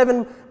verse number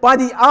 7, by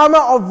the armor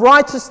of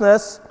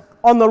righteousness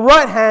on the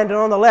right hand and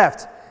on the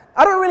left.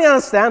 I don't really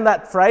understand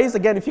that phrase.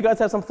 Again, if you guys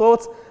have some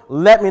thoughts,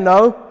 let me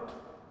know.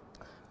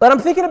 But I'm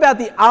thinking about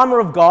the armor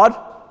of God,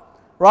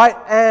 right?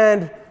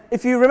 And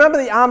if you remember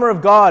the armor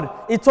of God,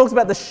 it talks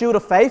about the shield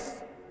of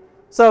faith.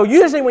 So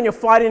usually when you're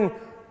fighting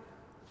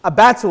a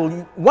battle,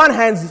 one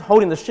hand's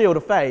holding the shield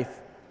of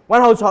faith,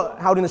 one hand's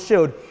holding the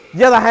shield,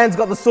 the other hand's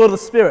got the sword of the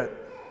Spirit.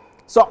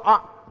 So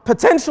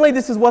potentially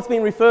this is what's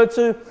being referred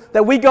to,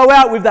 that we go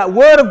out with that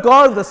word of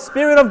God, the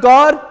Spirit of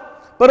God,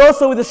 but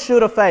also with the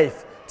shield of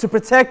faith to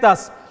protect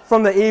us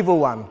from the evil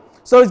one.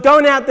 So he's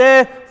going out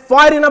there,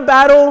 fighting a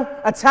battle,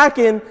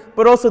 attacking,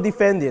 but also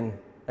defending.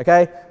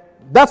 Okay?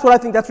 That's what I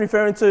think that's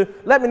referring to.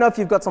 Let me know if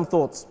you've got some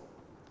thoughts.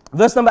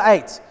 Verse number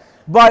 8.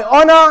 By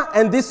honor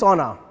and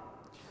dishonor.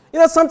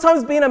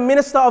 Sometimes being a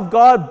minister of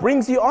God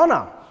brings you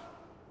honor.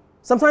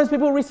 Sometimes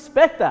people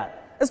respect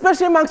that,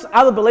 especially amongst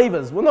other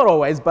believers. Well, not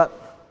always,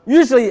 but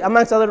usually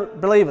amongst other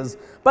believers.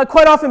 But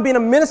quite often being a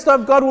minister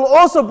of God will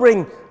also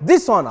bring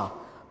dishonor.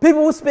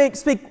 People will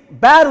speak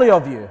badly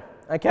of you,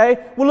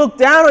 okay? Will look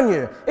down on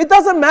you. It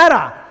doesn't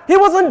matter. He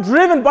wasn't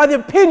driven by the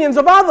opinions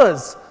of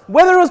others,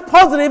 whether it was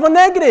positive or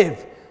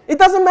negative. It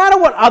doesn't matter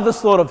what others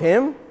thought of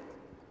him.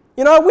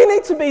 We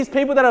need to be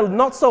people that are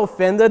not so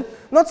offended,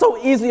 not so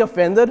easily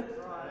offended.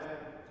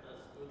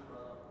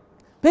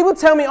 People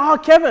tell me, oh,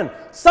 Kevin,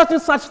 such and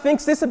such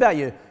thinks this about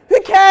you. Who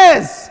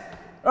cares?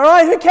 All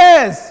right, who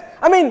cares?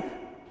 I mean,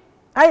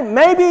 hey,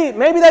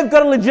 maybe they've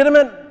got a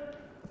legitimate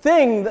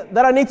thing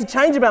that I need to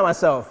change about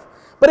myself.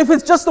 But if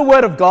it's just the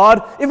Word of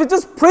God, if it's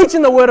just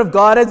preaching the Word of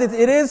God as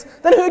it is,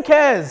 then who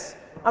cares?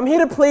 I'm here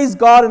to please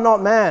God and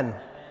not man.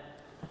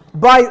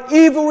 By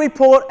evil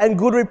report and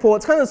good report,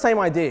 it's kind of the same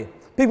idea.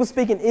 People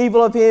speaking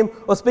evil of him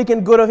or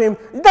speaking good of him,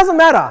 it doesn't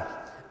matter.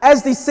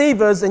 As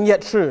deceivers and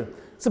yet true.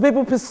 So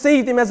people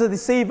perceived him as a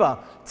deceiver,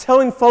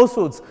 telling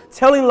falsehoods,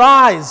 telling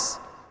lies.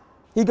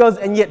 He goes,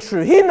 and yet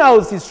true. He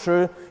knows he's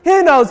true.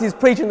 He knows he's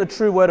preaching the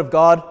true Word of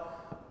God.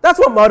 That's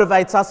what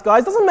motivates us,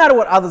 guys. Doesn't matter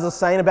what others are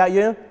saying about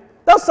you.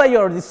 They'll say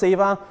you're a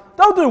deceiver.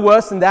 They'll do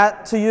worse than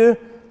that to you.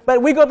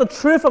 But we got the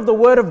truth of the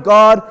Word of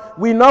God.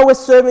 We know we're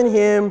serving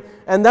Him.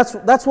 And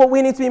that's what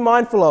we need to be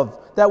mindful of.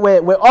 That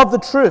we're of the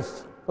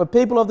truth. We're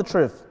people of the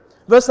truth.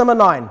 Verse number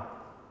 9.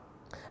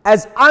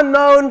 As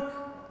unknown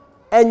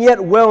and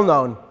yet well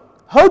known.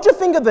 Hold your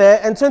finger there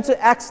and turn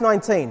to Acts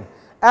 19.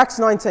 Acts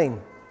 19.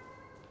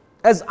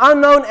 As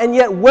unknown and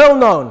yet well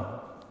known.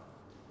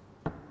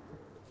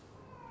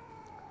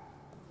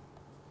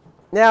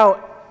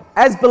 Now,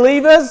 as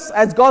believers,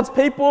 as God's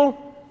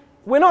people,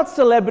 we're not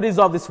celebrities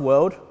of this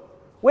world.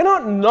 We're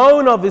not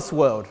known of this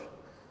world.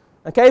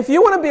 Okay, if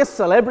you want to be a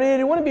celebrity,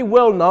 you want to be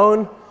well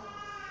known,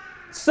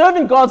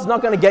 serving God's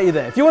not going to get you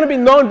there. If you want to be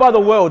known by the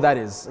world, that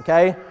is,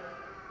 okay?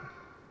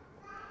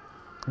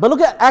 But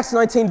look at Acts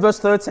 19 verse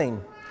 13.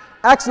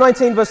 Acts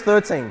 19 verse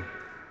 13.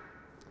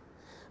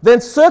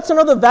 Then certain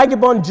of the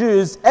vagabond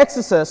Jews,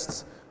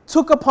 exorcists,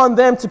 took upon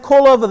them to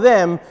call over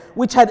them,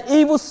 which had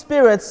evil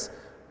spirits,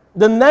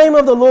 the name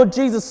of the Lord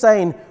Jesus,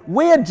 saying,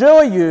 We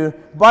adjure you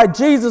by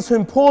Jesus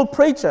whom Paul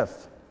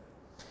preacheth.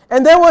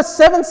 And there were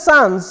 7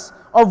 sons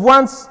of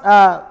one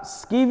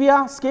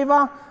Sceva,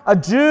 a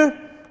Jew,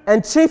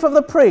 and chief of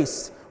the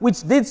priests,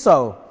 which did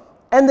so.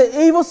 And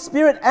the evil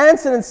spirit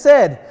answered and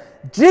said,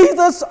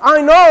 Jesus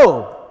I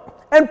know,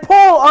 and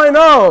Paul I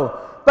know,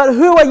 but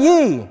who are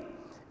ye?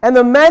 And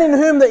the man in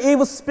whom the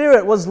evil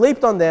spirit was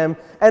leaped on them,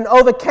 and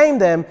overcame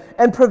them,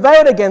 and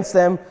prevailed against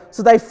them,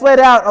 so they fled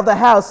out of the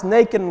house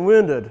naked and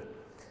wounded.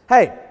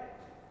 Hey,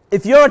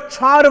 if you're a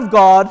child of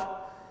God,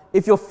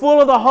 if you're full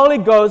of the Holy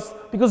Ghost,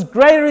 because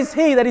greater is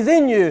He that is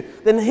in you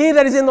than he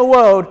that is in the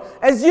world,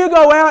 as you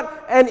go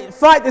out and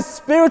fight this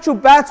spiritual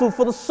battle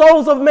for the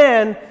souls of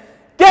men,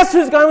 guess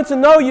who's going to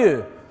know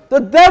you? The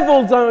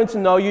devil's going to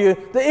know you.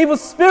 The evil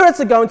spirits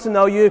are going to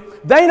know you.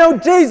 They know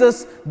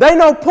Jesus, they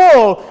know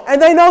Paul,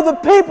 and they know the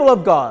people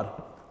of God.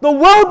 The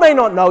world may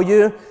not know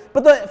you,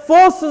 but the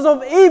forces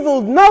of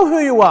evil know who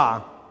you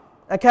are.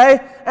 Okay?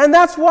 And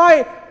that's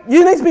why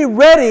you need to be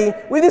ready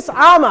with this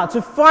armor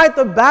to fight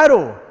the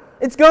battle.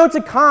 It's going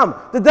to come.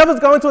 The devil's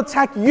going to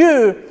attack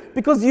you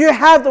because you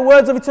have the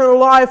words of eternal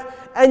life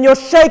and you're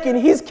shaking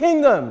His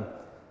kingdom.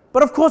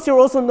 But of course, you're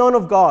also known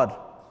of God.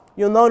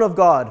 You're known of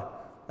God.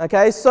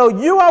 Okay, so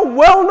you are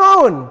well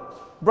known,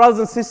 brothers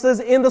and sisters,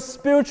 in the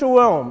spiritual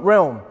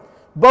realm,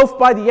 both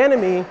by the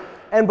enemy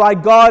and by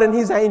God and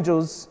His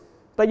angels.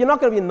 But you're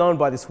not going to be known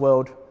by this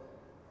world.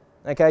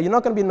 Okay, you're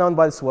not going to be known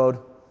by this world.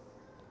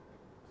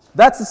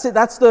 That's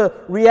the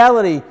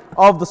reality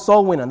of the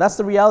soul winner. That's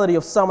the reality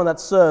of someone that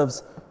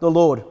serves the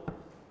Lord.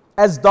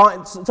 Back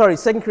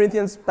to 2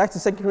 Corinthians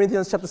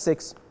chapter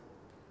 6.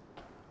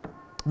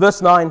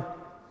 Verse 9.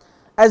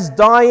 As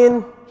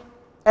dying,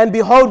 and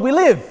behold, we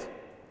live.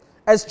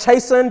 As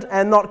chastened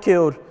and not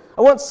killed.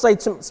 I won't spend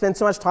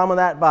too much time on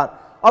that,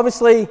 but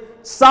obviously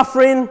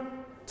suffering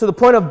to the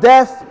point of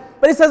death.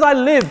 But he says, I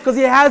live because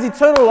he has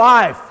eternal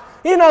life.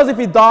 He knows if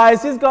he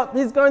dies, he's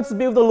going to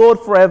be with the Lord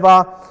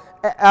forever.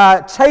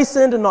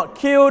 Chastened and not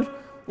killed.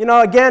 You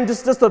know, again,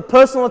 just the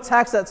personal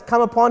attacks that's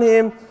come upon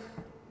him.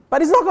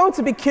 But he's not going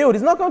to be killed.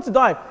 He's not going to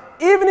die.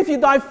 Even if you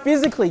die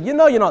physically, you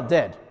know you're not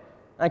dead.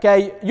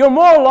 Okay? You're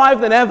more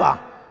alive than ever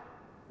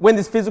when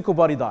this physical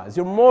body dies.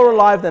 You're more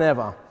alive than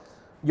ever.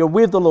 You're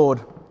with the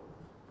Lord.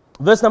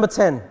 Verse number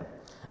 10.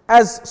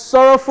 As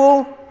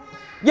sorrowful,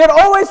 yet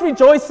always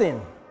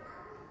rejoicing.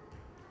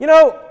 You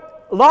know,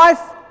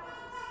 life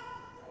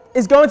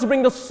is going to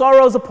bring the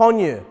sorrows upon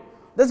you.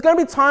 There's going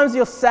to be times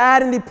you're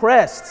sad and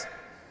depressed.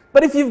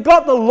 But if you've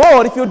got the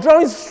Lord, if you're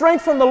drawing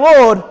strength from the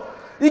Lord,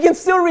 you can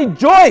still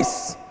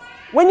rejoice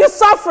when you're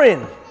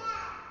suffering.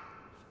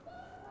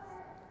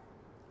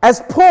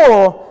 As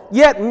poor,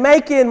 yet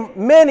making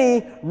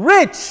many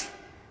rich.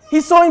 He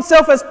saw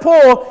himself as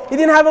poor. He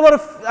didn't have a lot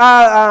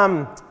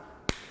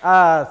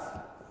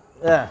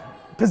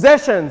of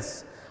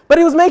possessions. But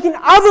he was making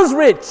others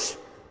rich.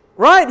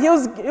 Right? He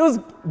was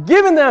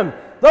giving them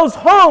those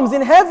homes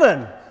in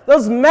heaven.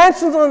 Those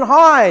mansions on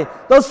high.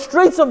 Those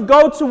streets of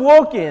gold to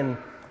walk in.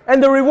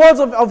 And the rewards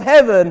of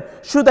heaven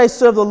should they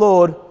serve the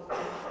Lord.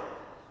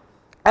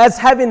 As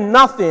having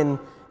nothing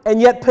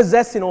and yet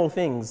possessing all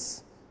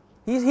things.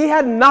 He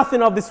had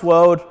nothing of this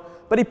world,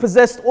 but he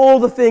possessed all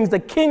the things. The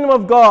kingdom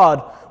of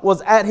God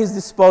was at his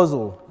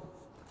disposal.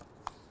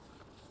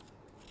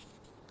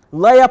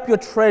 Lay up your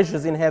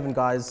treasures in heaven,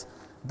 guys.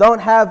 Don't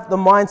have the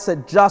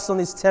mindset just on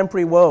this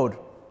temporary world.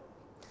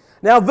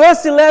 Now,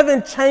 verse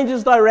 11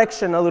 changes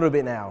direction a little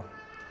bit now.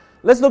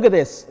 Let's look at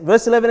this.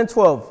 Verse 11 and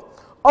 12.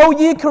 O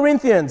ye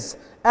Corinthians,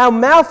 Our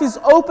mouth is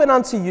open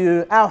unto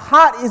you, our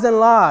heart is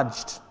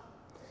enlarged.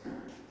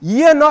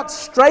 Ye are not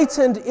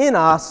straitened in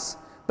us,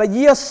 but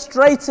ye are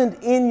straitened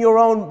in your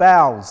own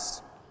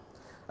bowels.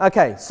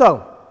 Okay,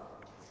 so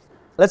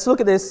let's look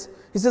at this.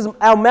 He says,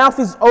 our mouth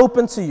is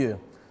open to you.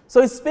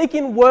 So he's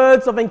speaking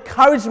words of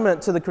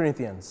encouragement to the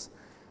Corinthians.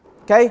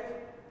 Okay?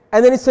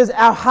 And then he says,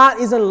 our heart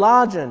is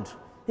enlarged.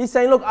 He's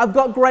saying, look, I've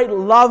got great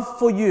love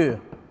for you.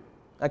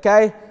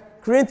 Okay?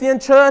 Corinthian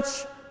church,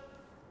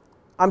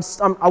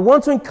 I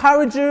want to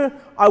encourage you.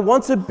 I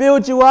want to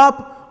build you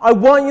up. I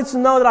want you to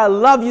know that I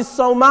love you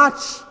so much.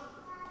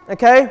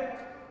 Okay?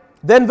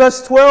 Then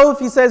verse 12,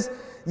 he says,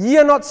 ye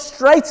are not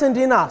straitened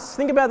in us.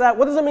 Think about that.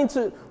 What does it mean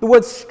to the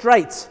word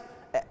straight?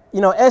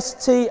 You know,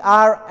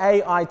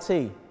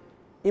 S-T-R-A-I-T.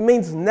 It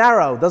means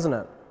narrow, doesn't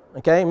it?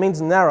 Okay? It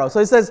means narrow. So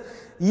he says,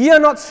 ye are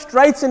not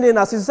straitened in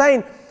us. He's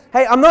saying,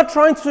 hey, I'm not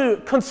trying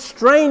to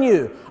constrain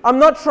you. I'm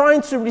not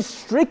trying to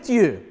restrict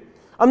you.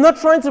 I'm not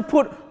trying to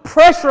put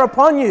pressure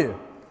upon you.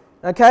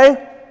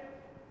 Okay?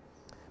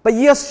 But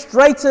ye are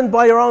straitened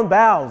by your own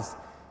bowels.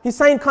 He's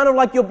saying kind of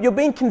like you're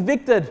being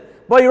convicted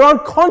by your own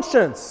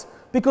conscience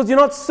because you're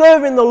not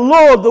serving the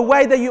Lord the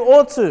way that you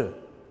ought to.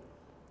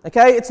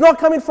 Okay? It's not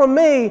coming from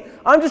me.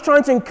 I'm just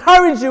trying to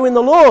encourage you in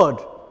the Lord.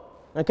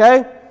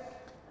 Okay?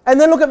 And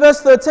then look at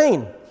verse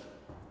 13.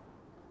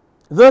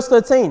 Verse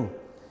 13.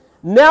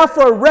 Now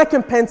for a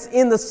recompense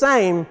in the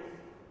same,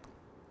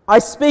 I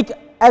speak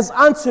as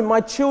unto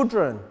my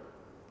children.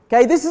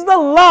 Okay? This is the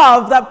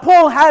love that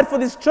Paul had for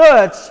this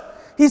church.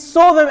 He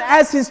saw them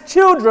as his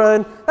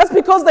children. That's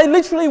because they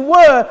literally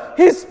were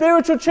his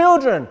spiritual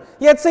children.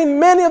 He had seen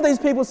many of these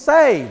people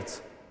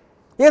saved.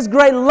 He has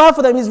great love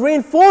for them. He's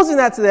reinforcing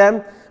that to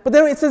them. But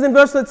then it says in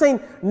verse 13,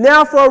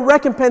 now for a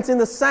recompense in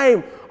the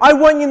same. I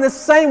want you in the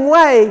same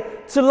way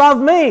to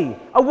love me.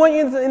 I want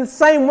you in the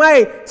same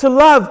way to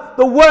love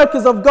the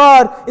workers of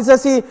God. It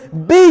says here,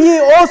 be ye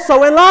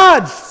also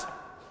enlarged.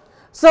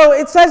 So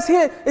it says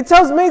here, it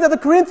tells me that the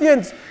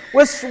Corinthians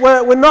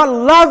were not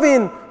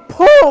loving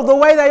Paul the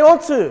way they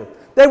ought to.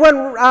 They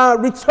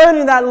weren't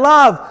returning that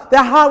love.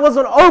 Their heart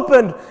wasn't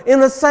opened in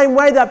the same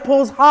way that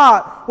Paul's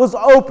heart was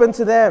open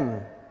to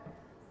them.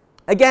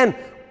 Again,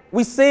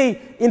 we see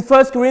in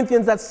 1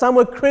 Corinthians that some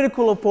were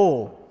critical of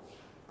Paul.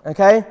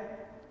 Okay?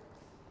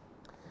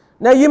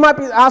 Now you might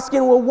be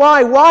asking, well,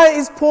 why? Why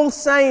is Paul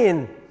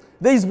saying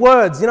these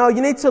words? You know,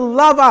 you need to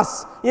love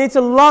us. You need to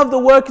love the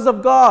workers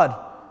of God.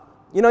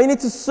 You know, you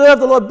need to serve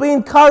the Lord. Be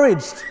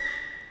encouraged.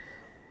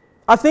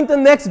 I think the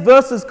next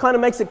verses kind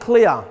of makes it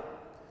clear.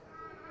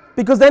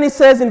 Because then he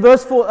says in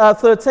verse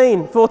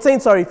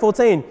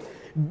 14,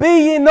 be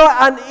ye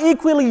not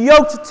unequally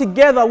yoked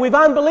together with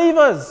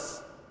unbelievers.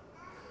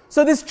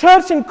 So this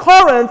church in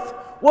Corinth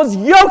was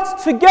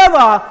yoked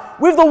together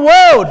with the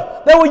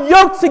world. They were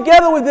yoked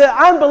together with the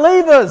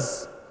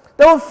unbelievers.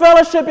 They were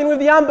fellowshipping with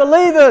the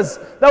unbelievers.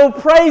 They were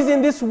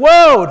praising this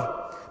world.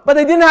 But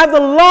they didn't have the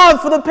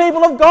love for the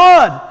people of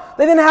God.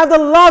 They didn't have the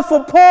love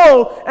for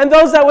Paul and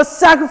those that were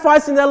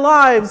sacrificing their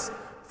lives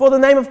for the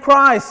name of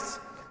Christ.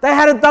 They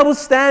had a double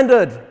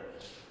standard.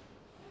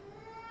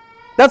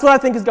 That's what I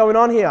think is going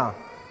on here.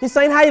 He's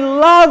saying, hey,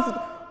 love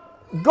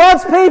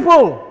God's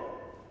people.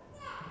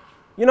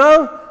 You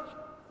know,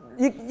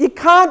 you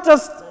can't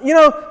just, you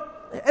know,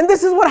 and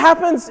this is what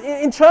happens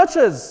in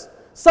churches.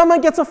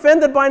 Someone gets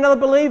offended by another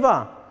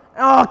believer.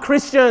 Oh,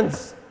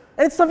 Christians.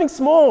 And it's something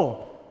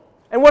small.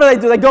 And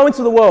what do? They go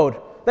into the world.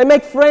 They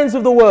make friends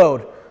with the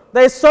world.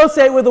 They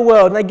associate with the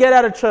world and they get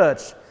out of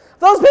church.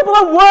 Those people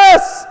are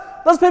worse.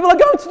 Those people are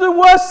going to do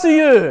worse to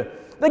you.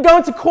 They're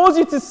going to cause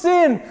you to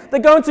sin. They're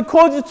going to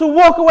cause you to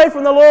walk away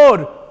from the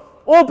Lord.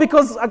 All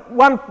because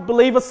one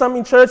believer, some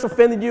in church,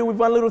 offended you with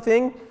one little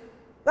thing.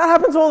 That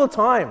happens all the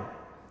time.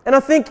 And I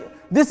think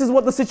this is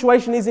what the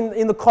situation is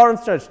in the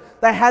Corinth church.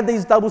 They had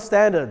these double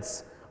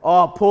standards.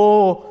 Oh,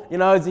 Paul, you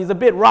know, he's a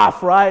bit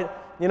rough, right?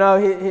 You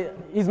know,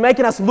 he's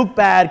making us look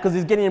bad because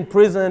he's getting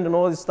imprisoned and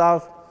all this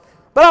stuff.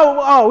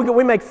 But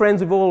we make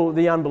friends with all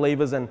the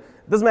unbelievers, and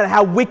it doesn't matter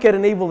how wicked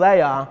and evil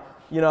they are,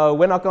 you know,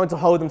 we're not going to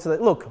hold them to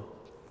that. Look,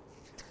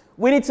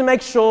 we need to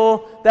make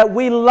sure that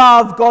we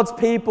love God's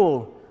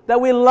people, that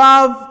we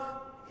love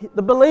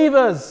the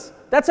believers.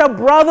 That's our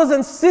brothers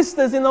and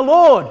sisters in the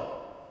Lord.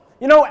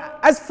 You know,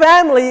 as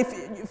family,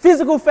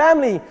 physical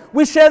family,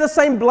 we share the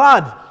same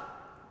blood.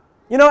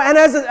 You know, and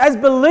as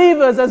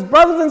believers, as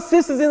brothers and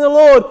sisters in the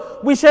Lord,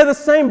 we share the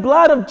same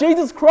blood of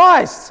Jesus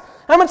Christ.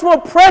 How much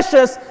more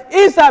precious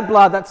is that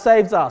blood that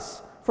saves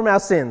us from our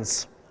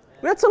sins?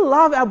 We have to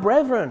love our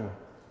brethren.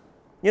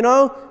 You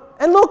know,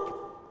 and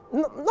look,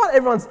 not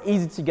everyone's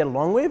easy to get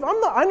along with.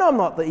 I know I'm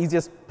not the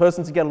easiest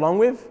person to get along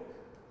with.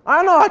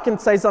 I know I can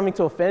say something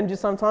to offend you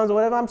sometimes or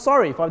whatever. I'm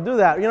sorry if I do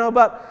that, you know,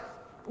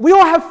 but we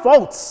all have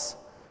faults.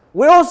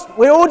 We're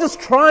all just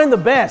trying the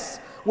best.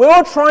 We're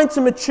all trying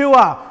to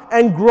mature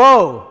and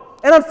grow.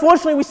 And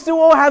unfortunately, we still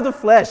all have the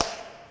flesh.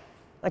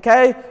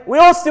 Okay? We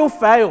all still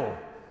fail.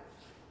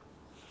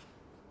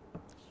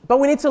 But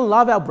we need to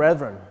love our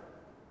brethren.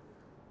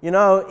 You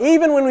know,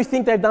 even when we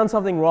think they've done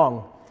something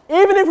wrong.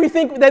 Even if we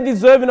think they're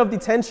deserving of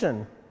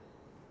detention.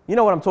 You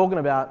know what I'm talking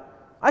about.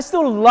 I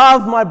still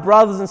love my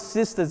brothers and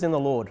sisters in the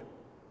Lord.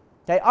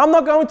 Okay, I'm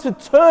not going to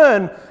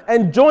turn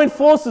and join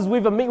forces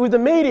with the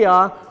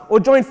media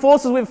or join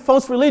forces with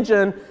false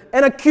religion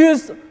and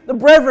accuse the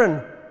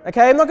brethren.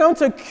 Okay, I'm not going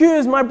to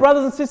accuse my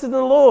brothers and sisters in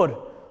the Lord.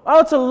 I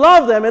ought to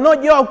love them and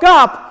not yoke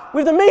up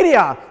with the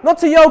media, not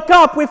to yoke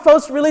up with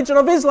false religion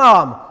of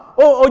Islam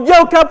or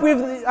yoke up with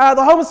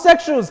the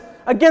homosexuals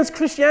against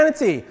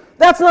Christianity.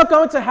 That's not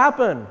going to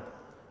happen.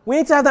 We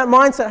need to have that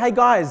mindset, hey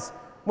guys,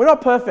 we're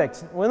not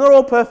perfect. We're not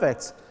all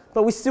perfect,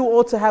 but we still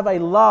ought to have a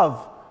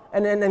love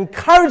and an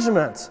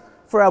encouragement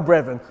for our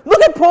brethren.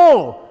 Look at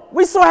Paul.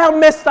 We saw how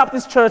messed up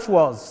this church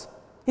was.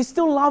 He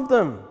still loved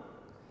them.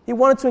 He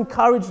wanted to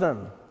encourage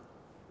them.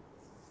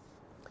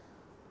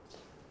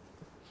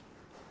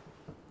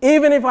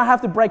 Even if I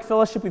have to break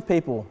fellowship with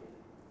people,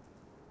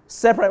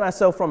 separate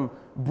myself from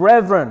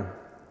brethren,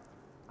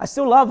 I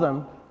still love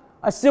them.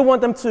 I still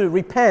want them to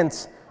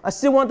repent. I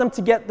still want them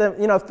to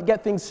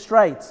get things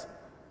straight.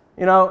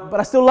 But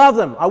I still love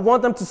them. I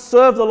want them to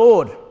serve the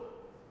Lord.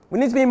 We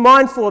need to be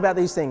mindful about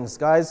these things,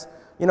 guys.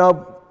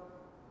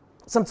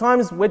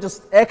 Sometimes we're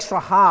just extra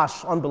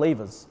harsh on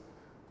believers.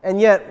 And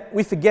yet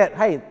we forget,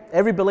 hey,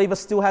 every believer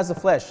still has the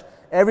flesh.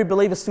 Every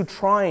believer is still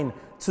trying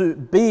to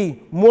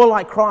be more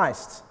like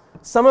Christ.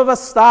 Some of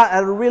us start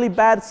at a really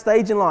bad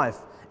stage in life,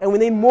 and we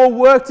need more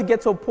work to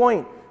get to a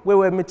point where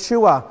we're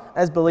mature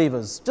as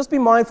believers. Just be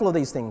mindful of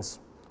these things.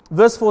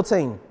 Verse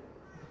 14.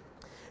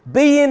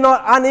 Be ye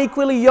not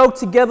unequally yoked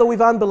together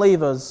with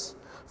unbelievers.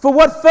 For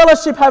what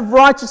fellowship have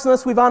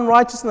righteousness with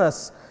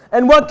unrighteousness?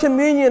 And what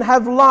communion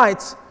have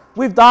light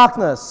with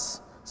darkness?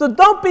 So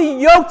don't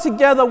be yoked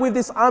together with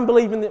this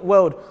unbelieving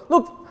world.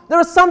 Look, there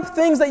are some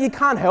things that you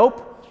can't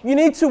help. You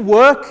need to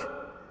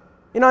work.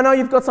 I know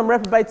you've got some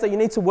reprobates that you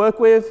need to work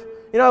with.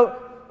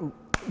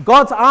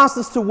 God's asked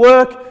us to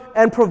work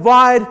and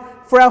provide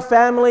for our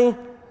family.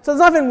 So there's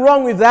nothing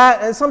wrong with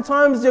that. And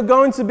sometimes you're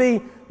going to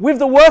be with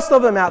the worst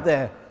of them out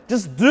there.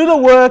 Just do the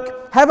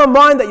work. Have a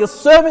mind that you're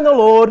serving the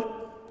Lord.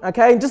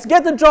 Okay? And just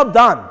get the job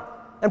done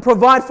and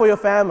provide for your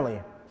family.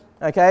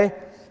 Okay?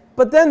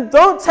 But then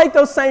don't take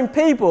those same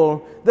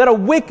people that are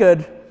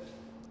wicked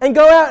and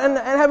go out and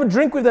have a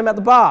drink with them at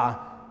the bar.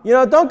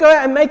 Don't go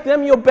out and make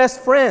them your best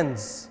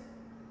friends.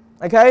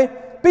 Okay?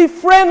 Be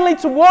friendly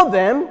toward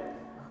them.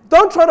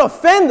 Don't try to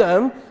offend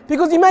them,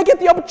 because you may get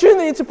the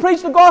opportunity to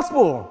preach the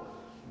gospel.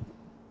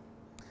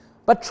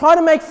 But try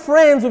to make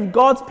friends with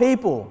God's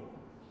people.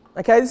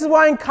 Okay? This is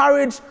why I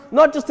encourage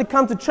not just to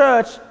come to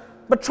church,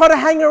 but try to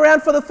hang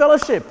around for the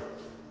fellowship.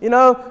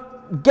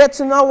 Get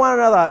to know one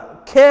another.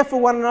 Care for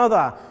one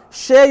another.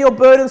 Share your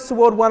burdens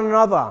toward one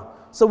another,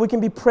 so we can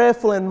be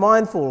prayerful and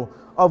mindful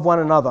of one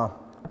another.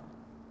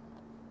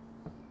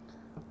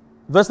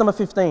 Verse number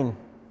 15.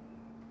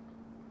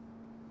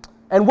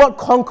 And what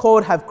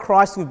concord have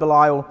Christ with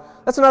Belial?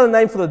 That's another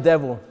name for the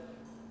devil.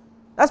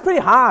 That's pretty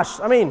harsh.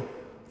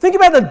 Think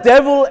about the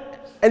devil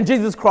and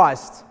Jesus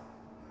Christ.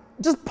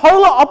 Just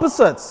polar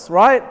opposites,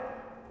 right?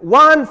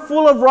 One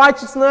full of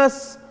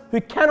righteousness,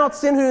 who cannot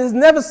sin, who has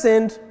never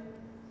sinned,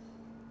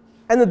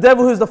 and the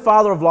devil who's the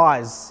father of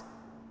lies.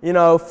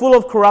 Full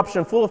of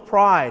corruption, full of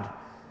pride.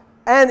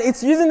 And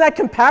it's using that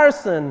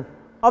comparison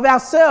of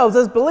ourselves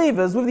as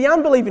believers with the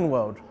unbelieving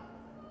world.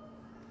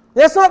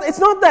 It's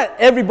not that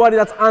everybody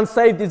that's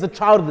unsaved is a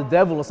child of the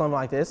devil or something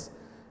like this,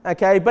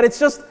 okay? But it's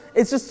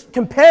just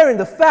comparing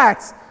the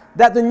facts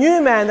that the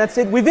new man that's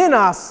within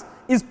us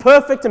is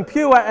perfect and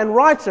pure and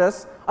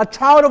righteous, a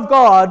child of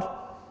God.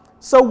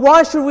 So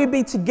why should we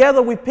be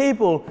together with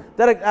people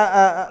that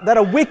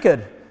are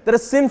wicked, that are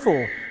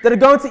sinful, that are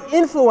going to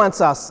influence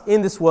us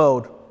in this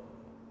world?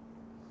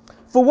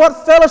 For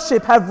what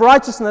fellowship have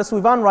righteousness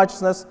with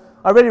unrighteousness?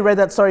 I already read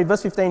that,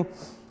 verse 15.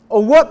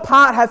 Or what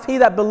part hath he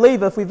that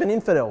believeth with an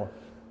infidel?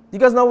 Do you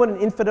guys know what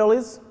an infidel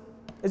is?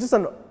 It's just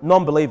a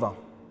non-believer.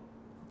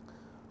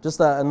 Just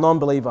a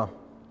non-believer.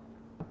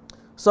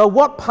 So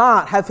what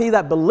part hath he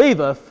that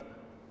believeth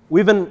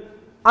with an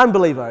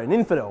unbeliever, an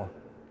infidel?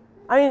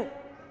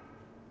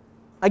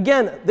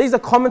 Again, these are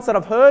comments that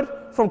I've heard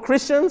from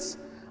Christians.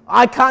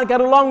 I can't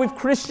get along with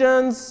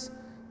Christians,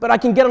 but I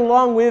can get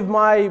along with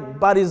my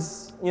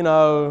buddies,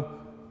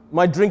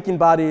 my drinking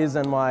buddies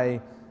and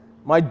my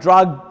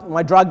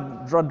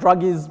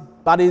druggies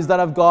buddies that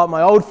I've got,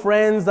 my old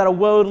friends that are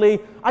worldly.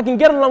 I can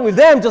get along with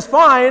them just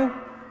fine,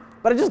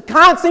 but I just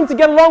can't seem to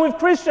get along with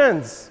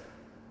Christians.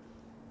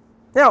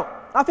 Now,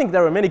 I think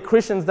there are many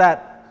Christians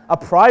that are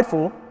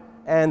prideful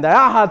and they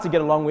are hard to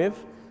get along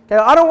with. Okay,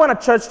 I don't want our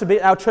church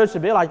to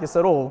be like this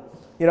at all,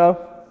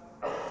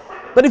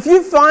 But if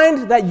you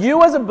find that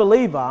you as a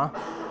believer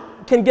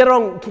can get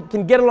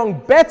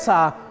along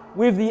better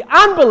with the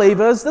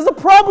unbelievers, there's a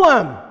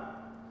problem.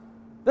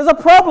 There's a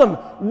problem.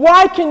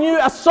 Why can you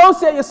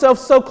associate yourself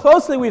so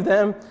closely with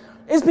them?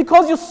 It's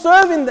because you're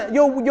serving them,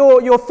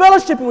 you're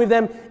fellowshipping with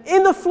them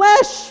in the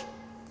flesh.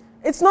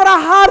 It's not a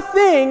hard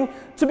thing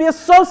to be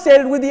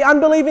associated with the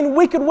unbelieving,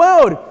 wicked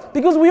world,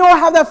 because we all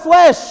have that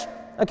flesh,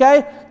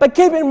 okay? But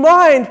keep in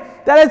mind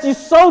that as you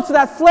sow to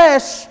that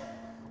flesh,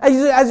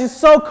 As you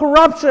sow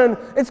corruption,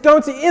 it's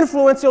going to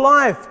influence your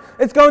life.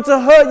 It's going to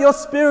hurt your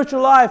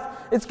spiritual life.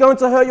 It's going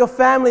to hurt your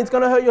family. It's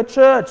going to hurt your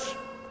church.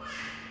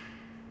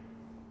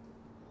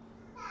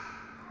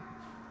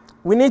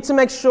 We need to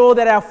make sure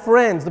that our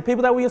friends, the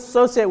people that we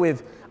associate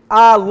with,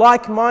 are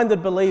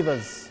like-minded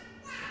believers.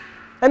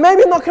 And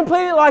maybe not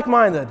completely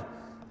like-minded,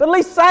 but at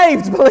least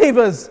saved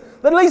believers.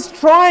 But at least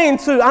trying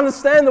to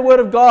understand the Word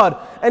of God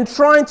and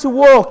trying to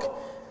walk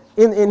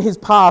in His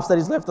paths that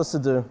He's left us to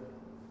do.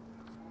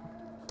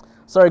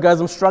 Sorry guys,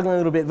 I'm struggling a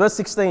little bit. Verse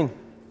 16.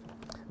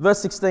 Verse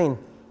 16.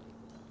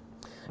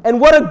 And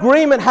what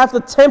agreement hath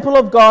the temple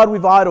of God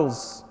with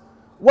idols?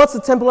 What's the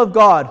temple of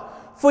God?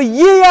 For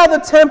ye are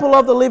the temple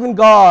of the living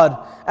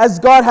God. As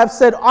God hath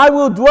said, I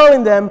will dwell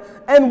in them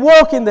and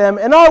walk in them,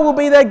 and I will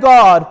be their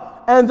God,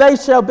 and they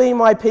shall be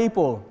my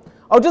people.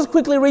 I'll just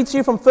quickly read to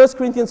you from 1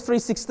 Corinthians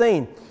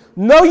 3:16.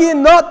 Know ye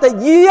not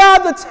that ye are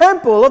the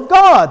temple of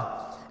God,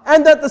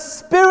 and that the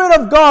Spirit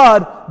of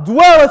God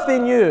dwelleth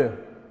in you?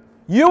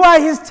 You are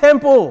His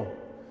temple.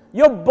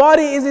 Your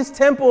body is His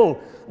temple.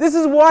 This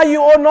is why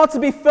you ought not to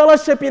be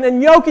fellowshipping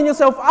and yoking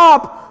yourself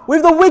up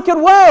with the wicked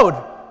world.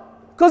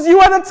 Because you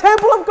are the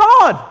temple of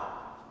God.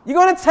 You're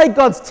going to take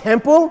God's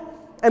temple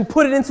and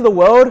put it into the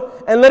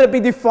world and let it be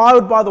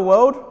defiled by the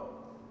world?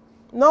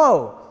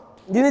 No.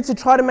 You need to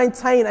try to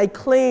maintain a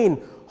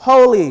clean,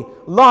 holy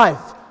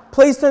life.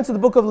 Please turn to the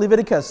book of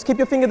Leviticus. Keep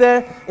your finger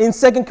there in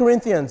 2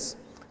 Corinthians.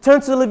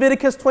 Turn to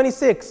Leviticus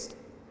 26.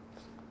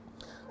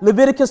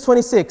 Leviticus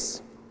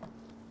 26.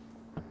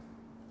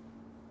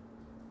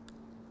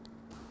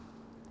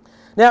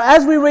 Now,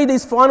 as we read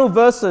these final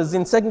verses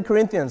in 2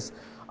 Corinthians,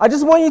 I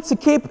just want you to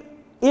keep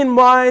in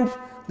mind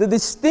the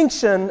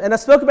distinction, and I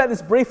spoke about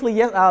this briefly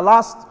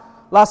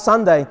last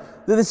Sunday,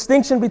 the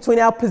distinction between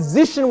our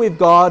position with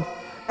God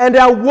and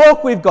our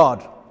walk with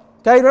God.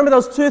 Okay, remember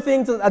those two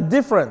things are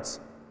different.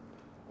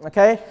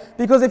 Okay,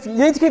 because if you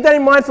need to keep that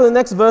in mind for the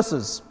next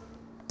verses.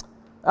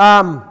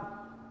 But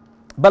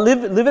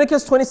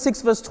Leviticus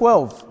 26 verse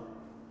 12.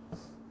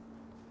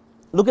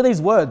 Look at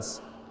these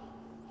words.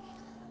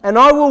 And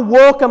I will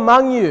walk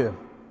among you,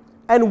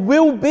 and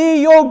will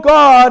be your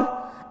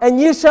God, and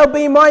ye shall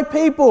be my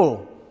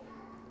people.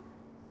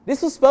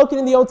 This was spoken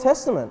in the Old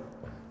Testament.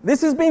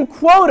 This has been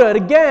quoted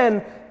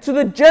again to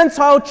the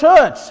Gentile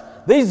church,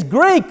 these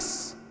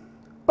Greeks.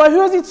 But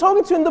who is he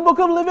talking to in the book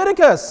of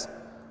Leviticus?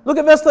 Look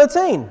at verse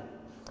 13.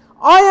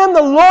 I am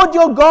the Lord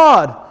your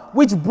God,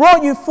 which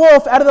brought you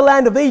forth out of the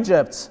land of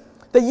Egypt,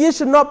 that ye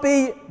should not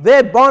be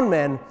their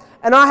bondmen.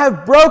 And I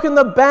have broken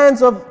the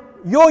bands of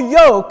your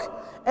yoke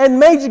and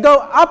made you go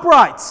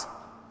upright.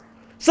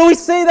 So we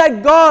see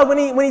that God, when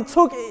he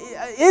took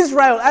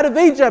Israel out of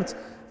Egypt,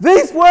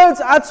 these words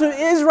are to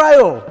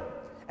Israel.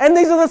 And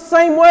these are the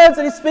same words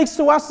that He speaks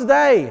to us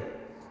today.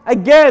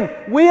 Again,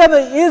 we are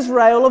the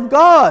Israel of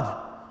God.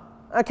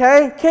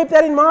 Okay? Keep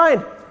that in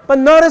mind. But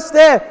notice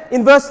there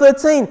in verse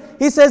 13,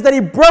 He says that He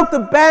broke the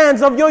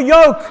bands of your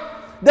yoke.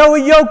 They were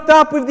yoked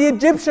up with the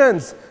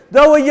Egyptians.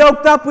 They were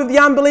yoked up with the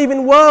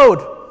unbelieving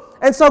world.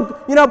 And so,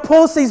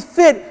 Paul sees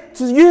fit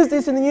to use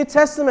this in the New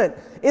Testament.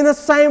 In the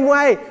same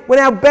way, when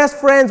our best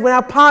friends, when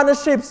our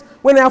partnerships,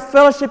 when our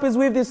fellowship is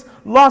with this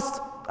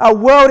lost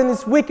world, in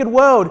this wicked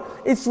world,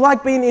 it's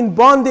like being in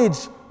bondage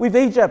with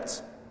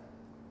Egypt.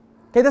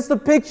 Okay, that's the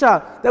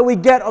picture that we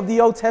get of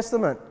the Old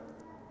Testament.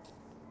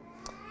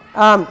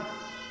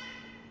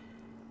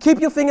 Keep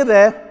your finger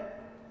there.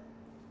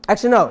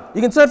 Actually, no.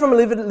 You can turn from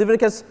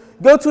Leviticus.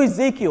 Go to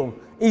Ezekiel.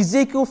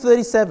 Ezekiel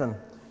 37.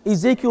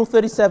 Ezekiel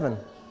 37.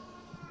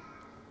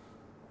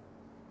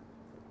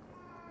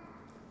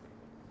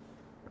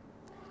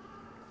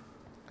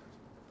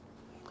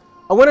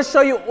 I want to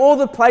show you all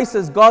the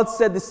places God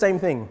said the same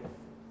thing.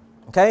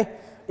 Okay?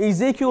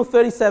 Ezekiel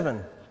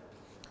 37.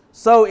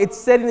 So it's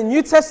said in the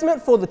New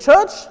Testament for the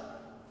church,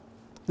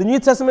 the New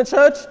Testament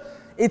church.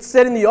 It's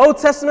said in the Old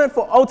Testament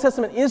for Old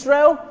Testament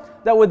Israel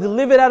that were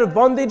delivered out of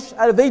bondage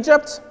out of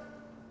Egypt.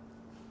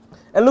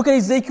 And look at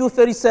Ezekiel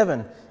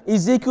 37.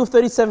 Ezekiel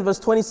 37 verse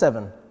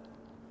 27.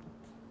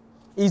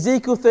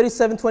 Ezekiel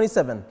 37,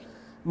 27.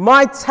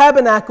 My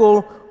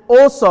tabernacle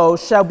also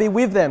shall be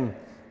with them.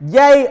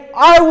 Yea,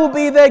 I will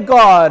be their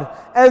God,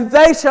 and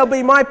they shall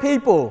be my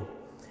people.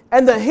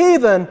 And the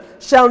heathen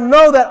shall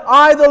know that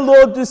I, the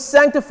Lord, do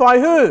sanctify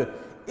who?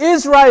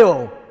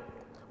 Israel.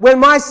 When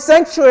my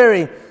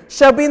sanctuary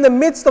shall be in the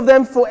midst of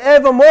them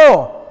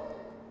forevermore.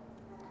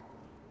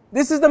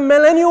 This is the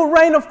millennial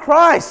reign of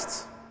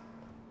Christ.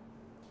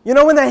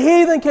 When the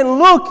heathen can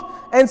look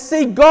and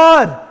see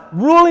God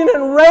ruling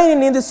and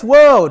reigning in this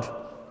world.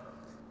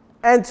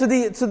 And to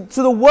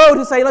the world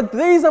who say, look,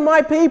 these are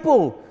my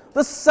people.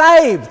 The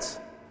saved,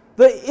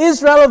 the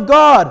Israel of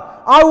God.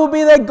 I will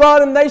be their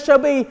God and they shall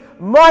be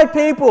my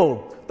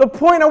people. The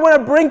point I want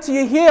to bring to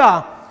you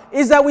here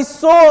is that we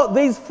saw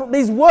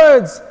these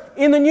words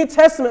in the New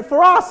Testament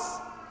for us.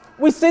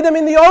 We see them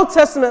in the Old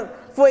Testament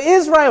for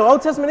Israel,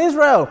 Old Testament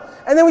Israel.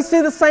 And then we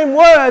see the same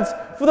words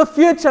for the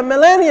future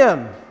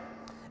millennium.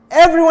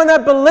 Everyone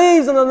that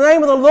believes in the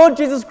name of the Lord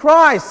Jesus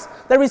Christ,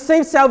 that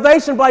receives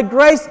salvation by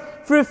grace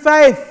through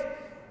faith,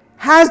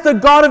 has the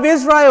God of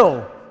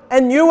Israel.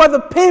 And you are the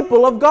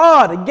people of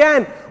God.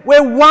 Again,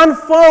 we're one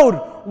fold,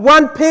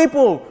 one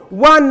people,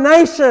 one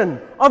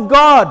nation of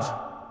God.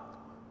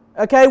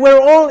 Okay, we're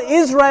all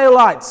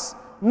Israelites,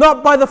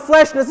 not by the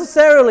flesh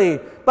necessarily,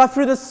 but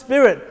through the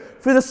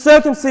Spirit, through the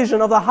circumcision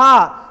of the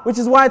heart, which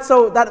is why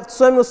that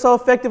sermon was so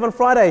effective on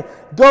Friday.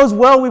 Goes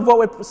well with what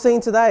we're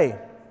seeing today.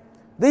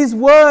 These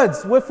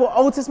words were for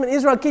Old Testament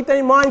Israel. Keep that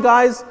in mind,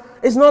 guys.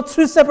 It's not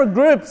two separate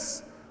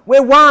groups.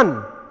 We're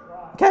one.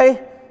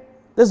 Okay?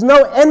 There's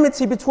no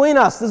enmity between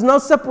us. There's no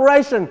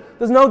separation.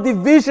 There's no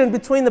division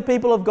between the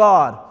people of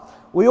God.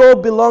 We all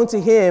belong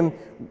to Him.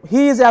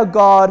 He is our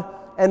God,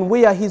 and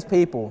we are His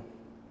people.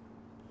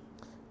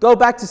 Go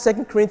back to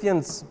 2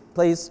 Corinthians,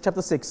 please,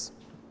 chapter 6.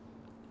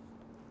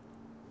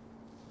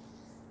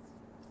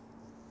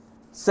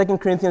 2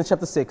 Corinthians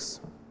chapter 6.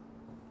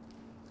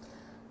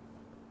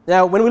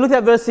 Now, when we looked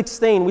at verse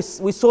 16,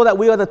 we saw that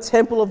we are the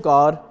temple of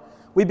God.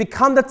 We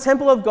become the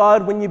temple of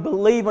God when you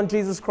believe on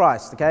Jesus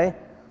Christ, okay?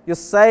 You're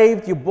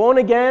saved, you're born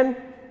again.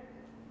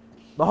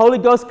 The Holy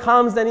Ghost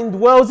comes and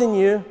indwells in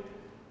you.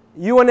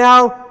 You are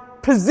now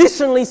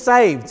positionally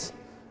saved.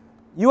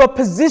 You are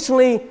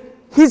positionally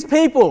His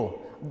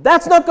people.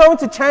 That's not going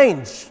to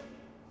change.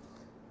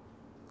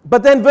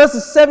 But then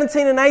verses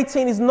 17 and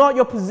 18 is not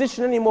your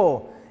position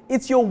anymore.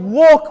 It's your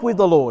walk with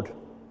the Lord.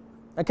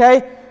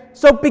 Okay?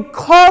 So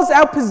because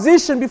our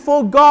position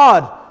before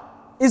God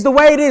is the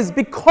way it is,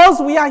 because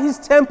we are His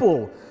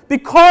temple,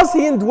 because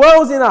He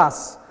indwells in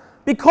us,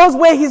 because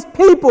we're His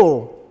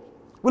people,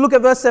 we look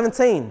at verse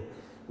 17.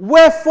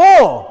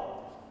 Wherefore,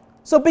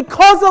 so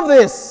because of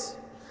this,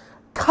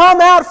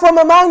 come out from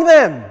among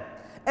them,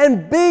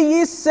 and be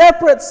ye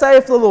separate,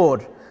 saith the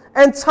Lord,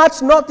 and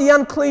touch not the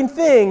unclean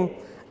thing,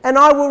 and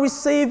I will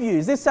receive you.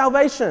 Is this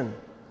salvation?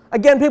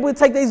 Again, people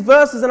take these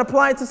verses and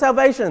apply it to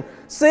salvation.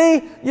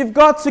 See, you've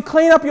got to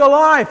clean up your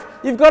life.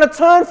 You've got to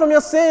turn from your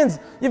sins.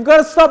 You've got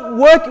to stop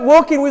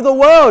walking with the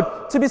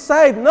world to be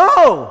saved.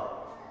 No!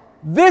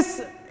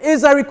 This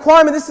is a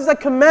requirement. This is a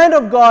command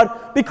of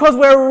God because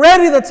we're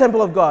already the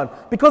temple of God.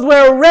 Because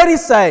we're already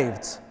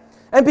saved.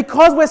 And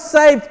because we're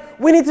saved,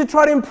 we need to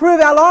try to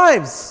improve our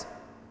lives.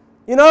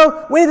 You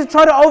know, we need to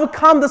try to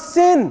overcome the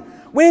sin.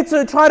 We need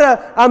to try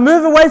to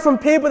move away from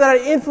people that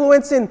are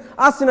influencing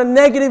us in a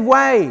negative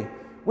way.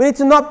 We need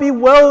to not be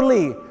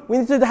worldly. We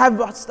need to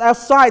have our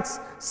sights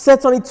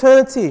set on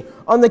eternity,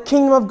 on the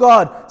kingdom of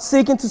God,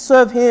 seeking to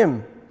serve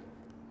Him.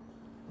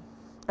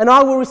 And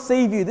I will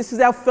receive you. This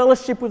is our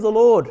fellowship with the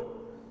Lord.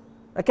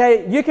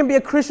 Okay, you can be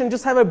a Christian,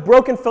 just have a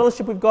broken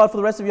fellowship with God for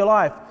the rest of your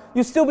life.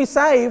 You'll still be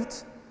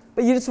saved,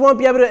 but you just won't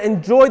be able to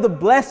enjoy the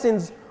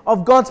blessings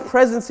of God's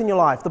presence in your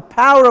life, the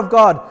power of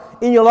God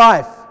in your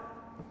life.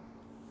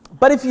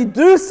 But if you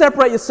do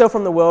separate yourself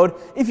from the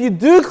world, if you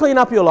do clean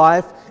up your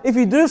life, if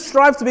you do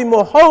strive to be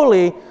more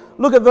holy,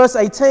 look at verse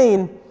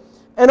 18,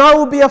 and I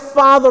will be a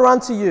father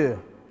unto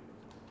you.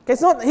 Okay,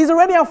 He's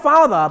already our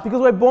father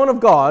because we're born of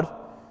God,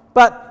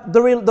 but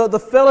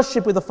the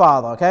fellowship with the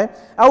Father, okay?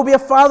 I will be a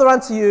father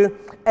unto you,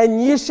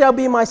 and ye shall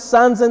be my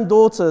sons and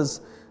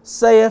daughters,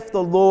 saith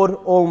the Lord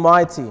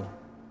Almighty.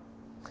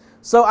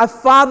 So a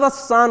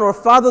father-son or a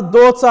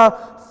father-daughter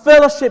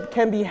fellowship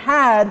can be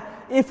had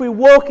if we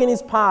walk in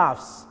His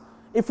paths.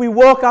 If we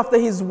walk after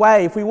His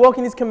way, if we walk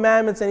in His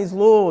commandments and His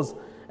laws,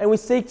 and we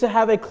seek to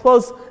have a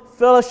close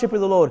fellowship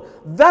with the Lord.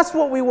 That's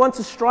what we want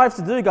to strive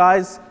to do,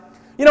 guys.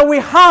 You know, we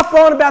harp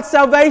on about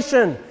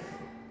salvation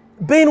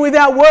being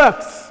without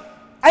works.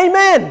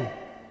 Amen.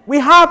 We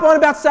harp on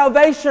about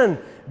salvation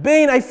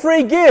being a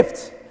free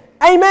gift.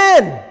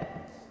 Amen.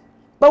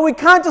 But we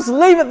can't just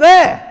leave it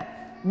there.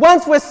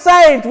 Once we're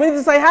saved, we need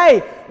to say,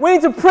 hey, we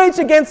need to preach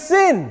against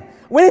sin.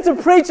 We need to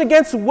preach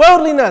against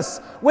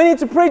worldliness. We need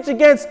to preach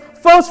against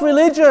false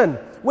religion.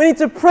 We need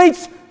to preach,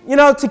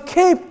 to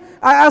keep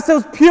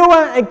ourselves pure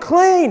and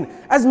clean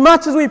as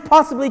much as we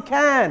possibly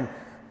can,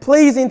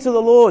 pleasing to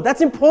the Lord.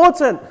 That's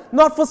important,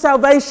 not for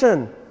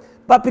salvation,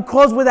 but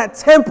because we're that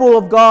temple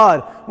of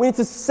God. We need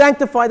to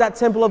sanctify that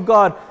temple of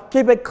God.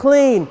 Keep it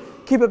clean,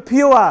 keep it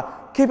pure,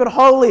 keep it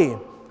holy.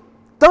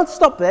 Don't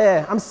stop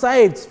there. I'm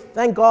saved.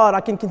 Thank God.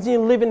 I can continue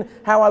living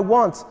how I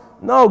want.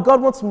 No,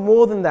 God wants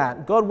more than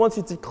that. God wants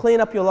you to clean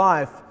up your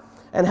life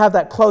and have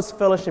that close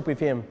fellowship with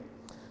Him.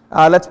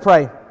 Let's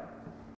pray.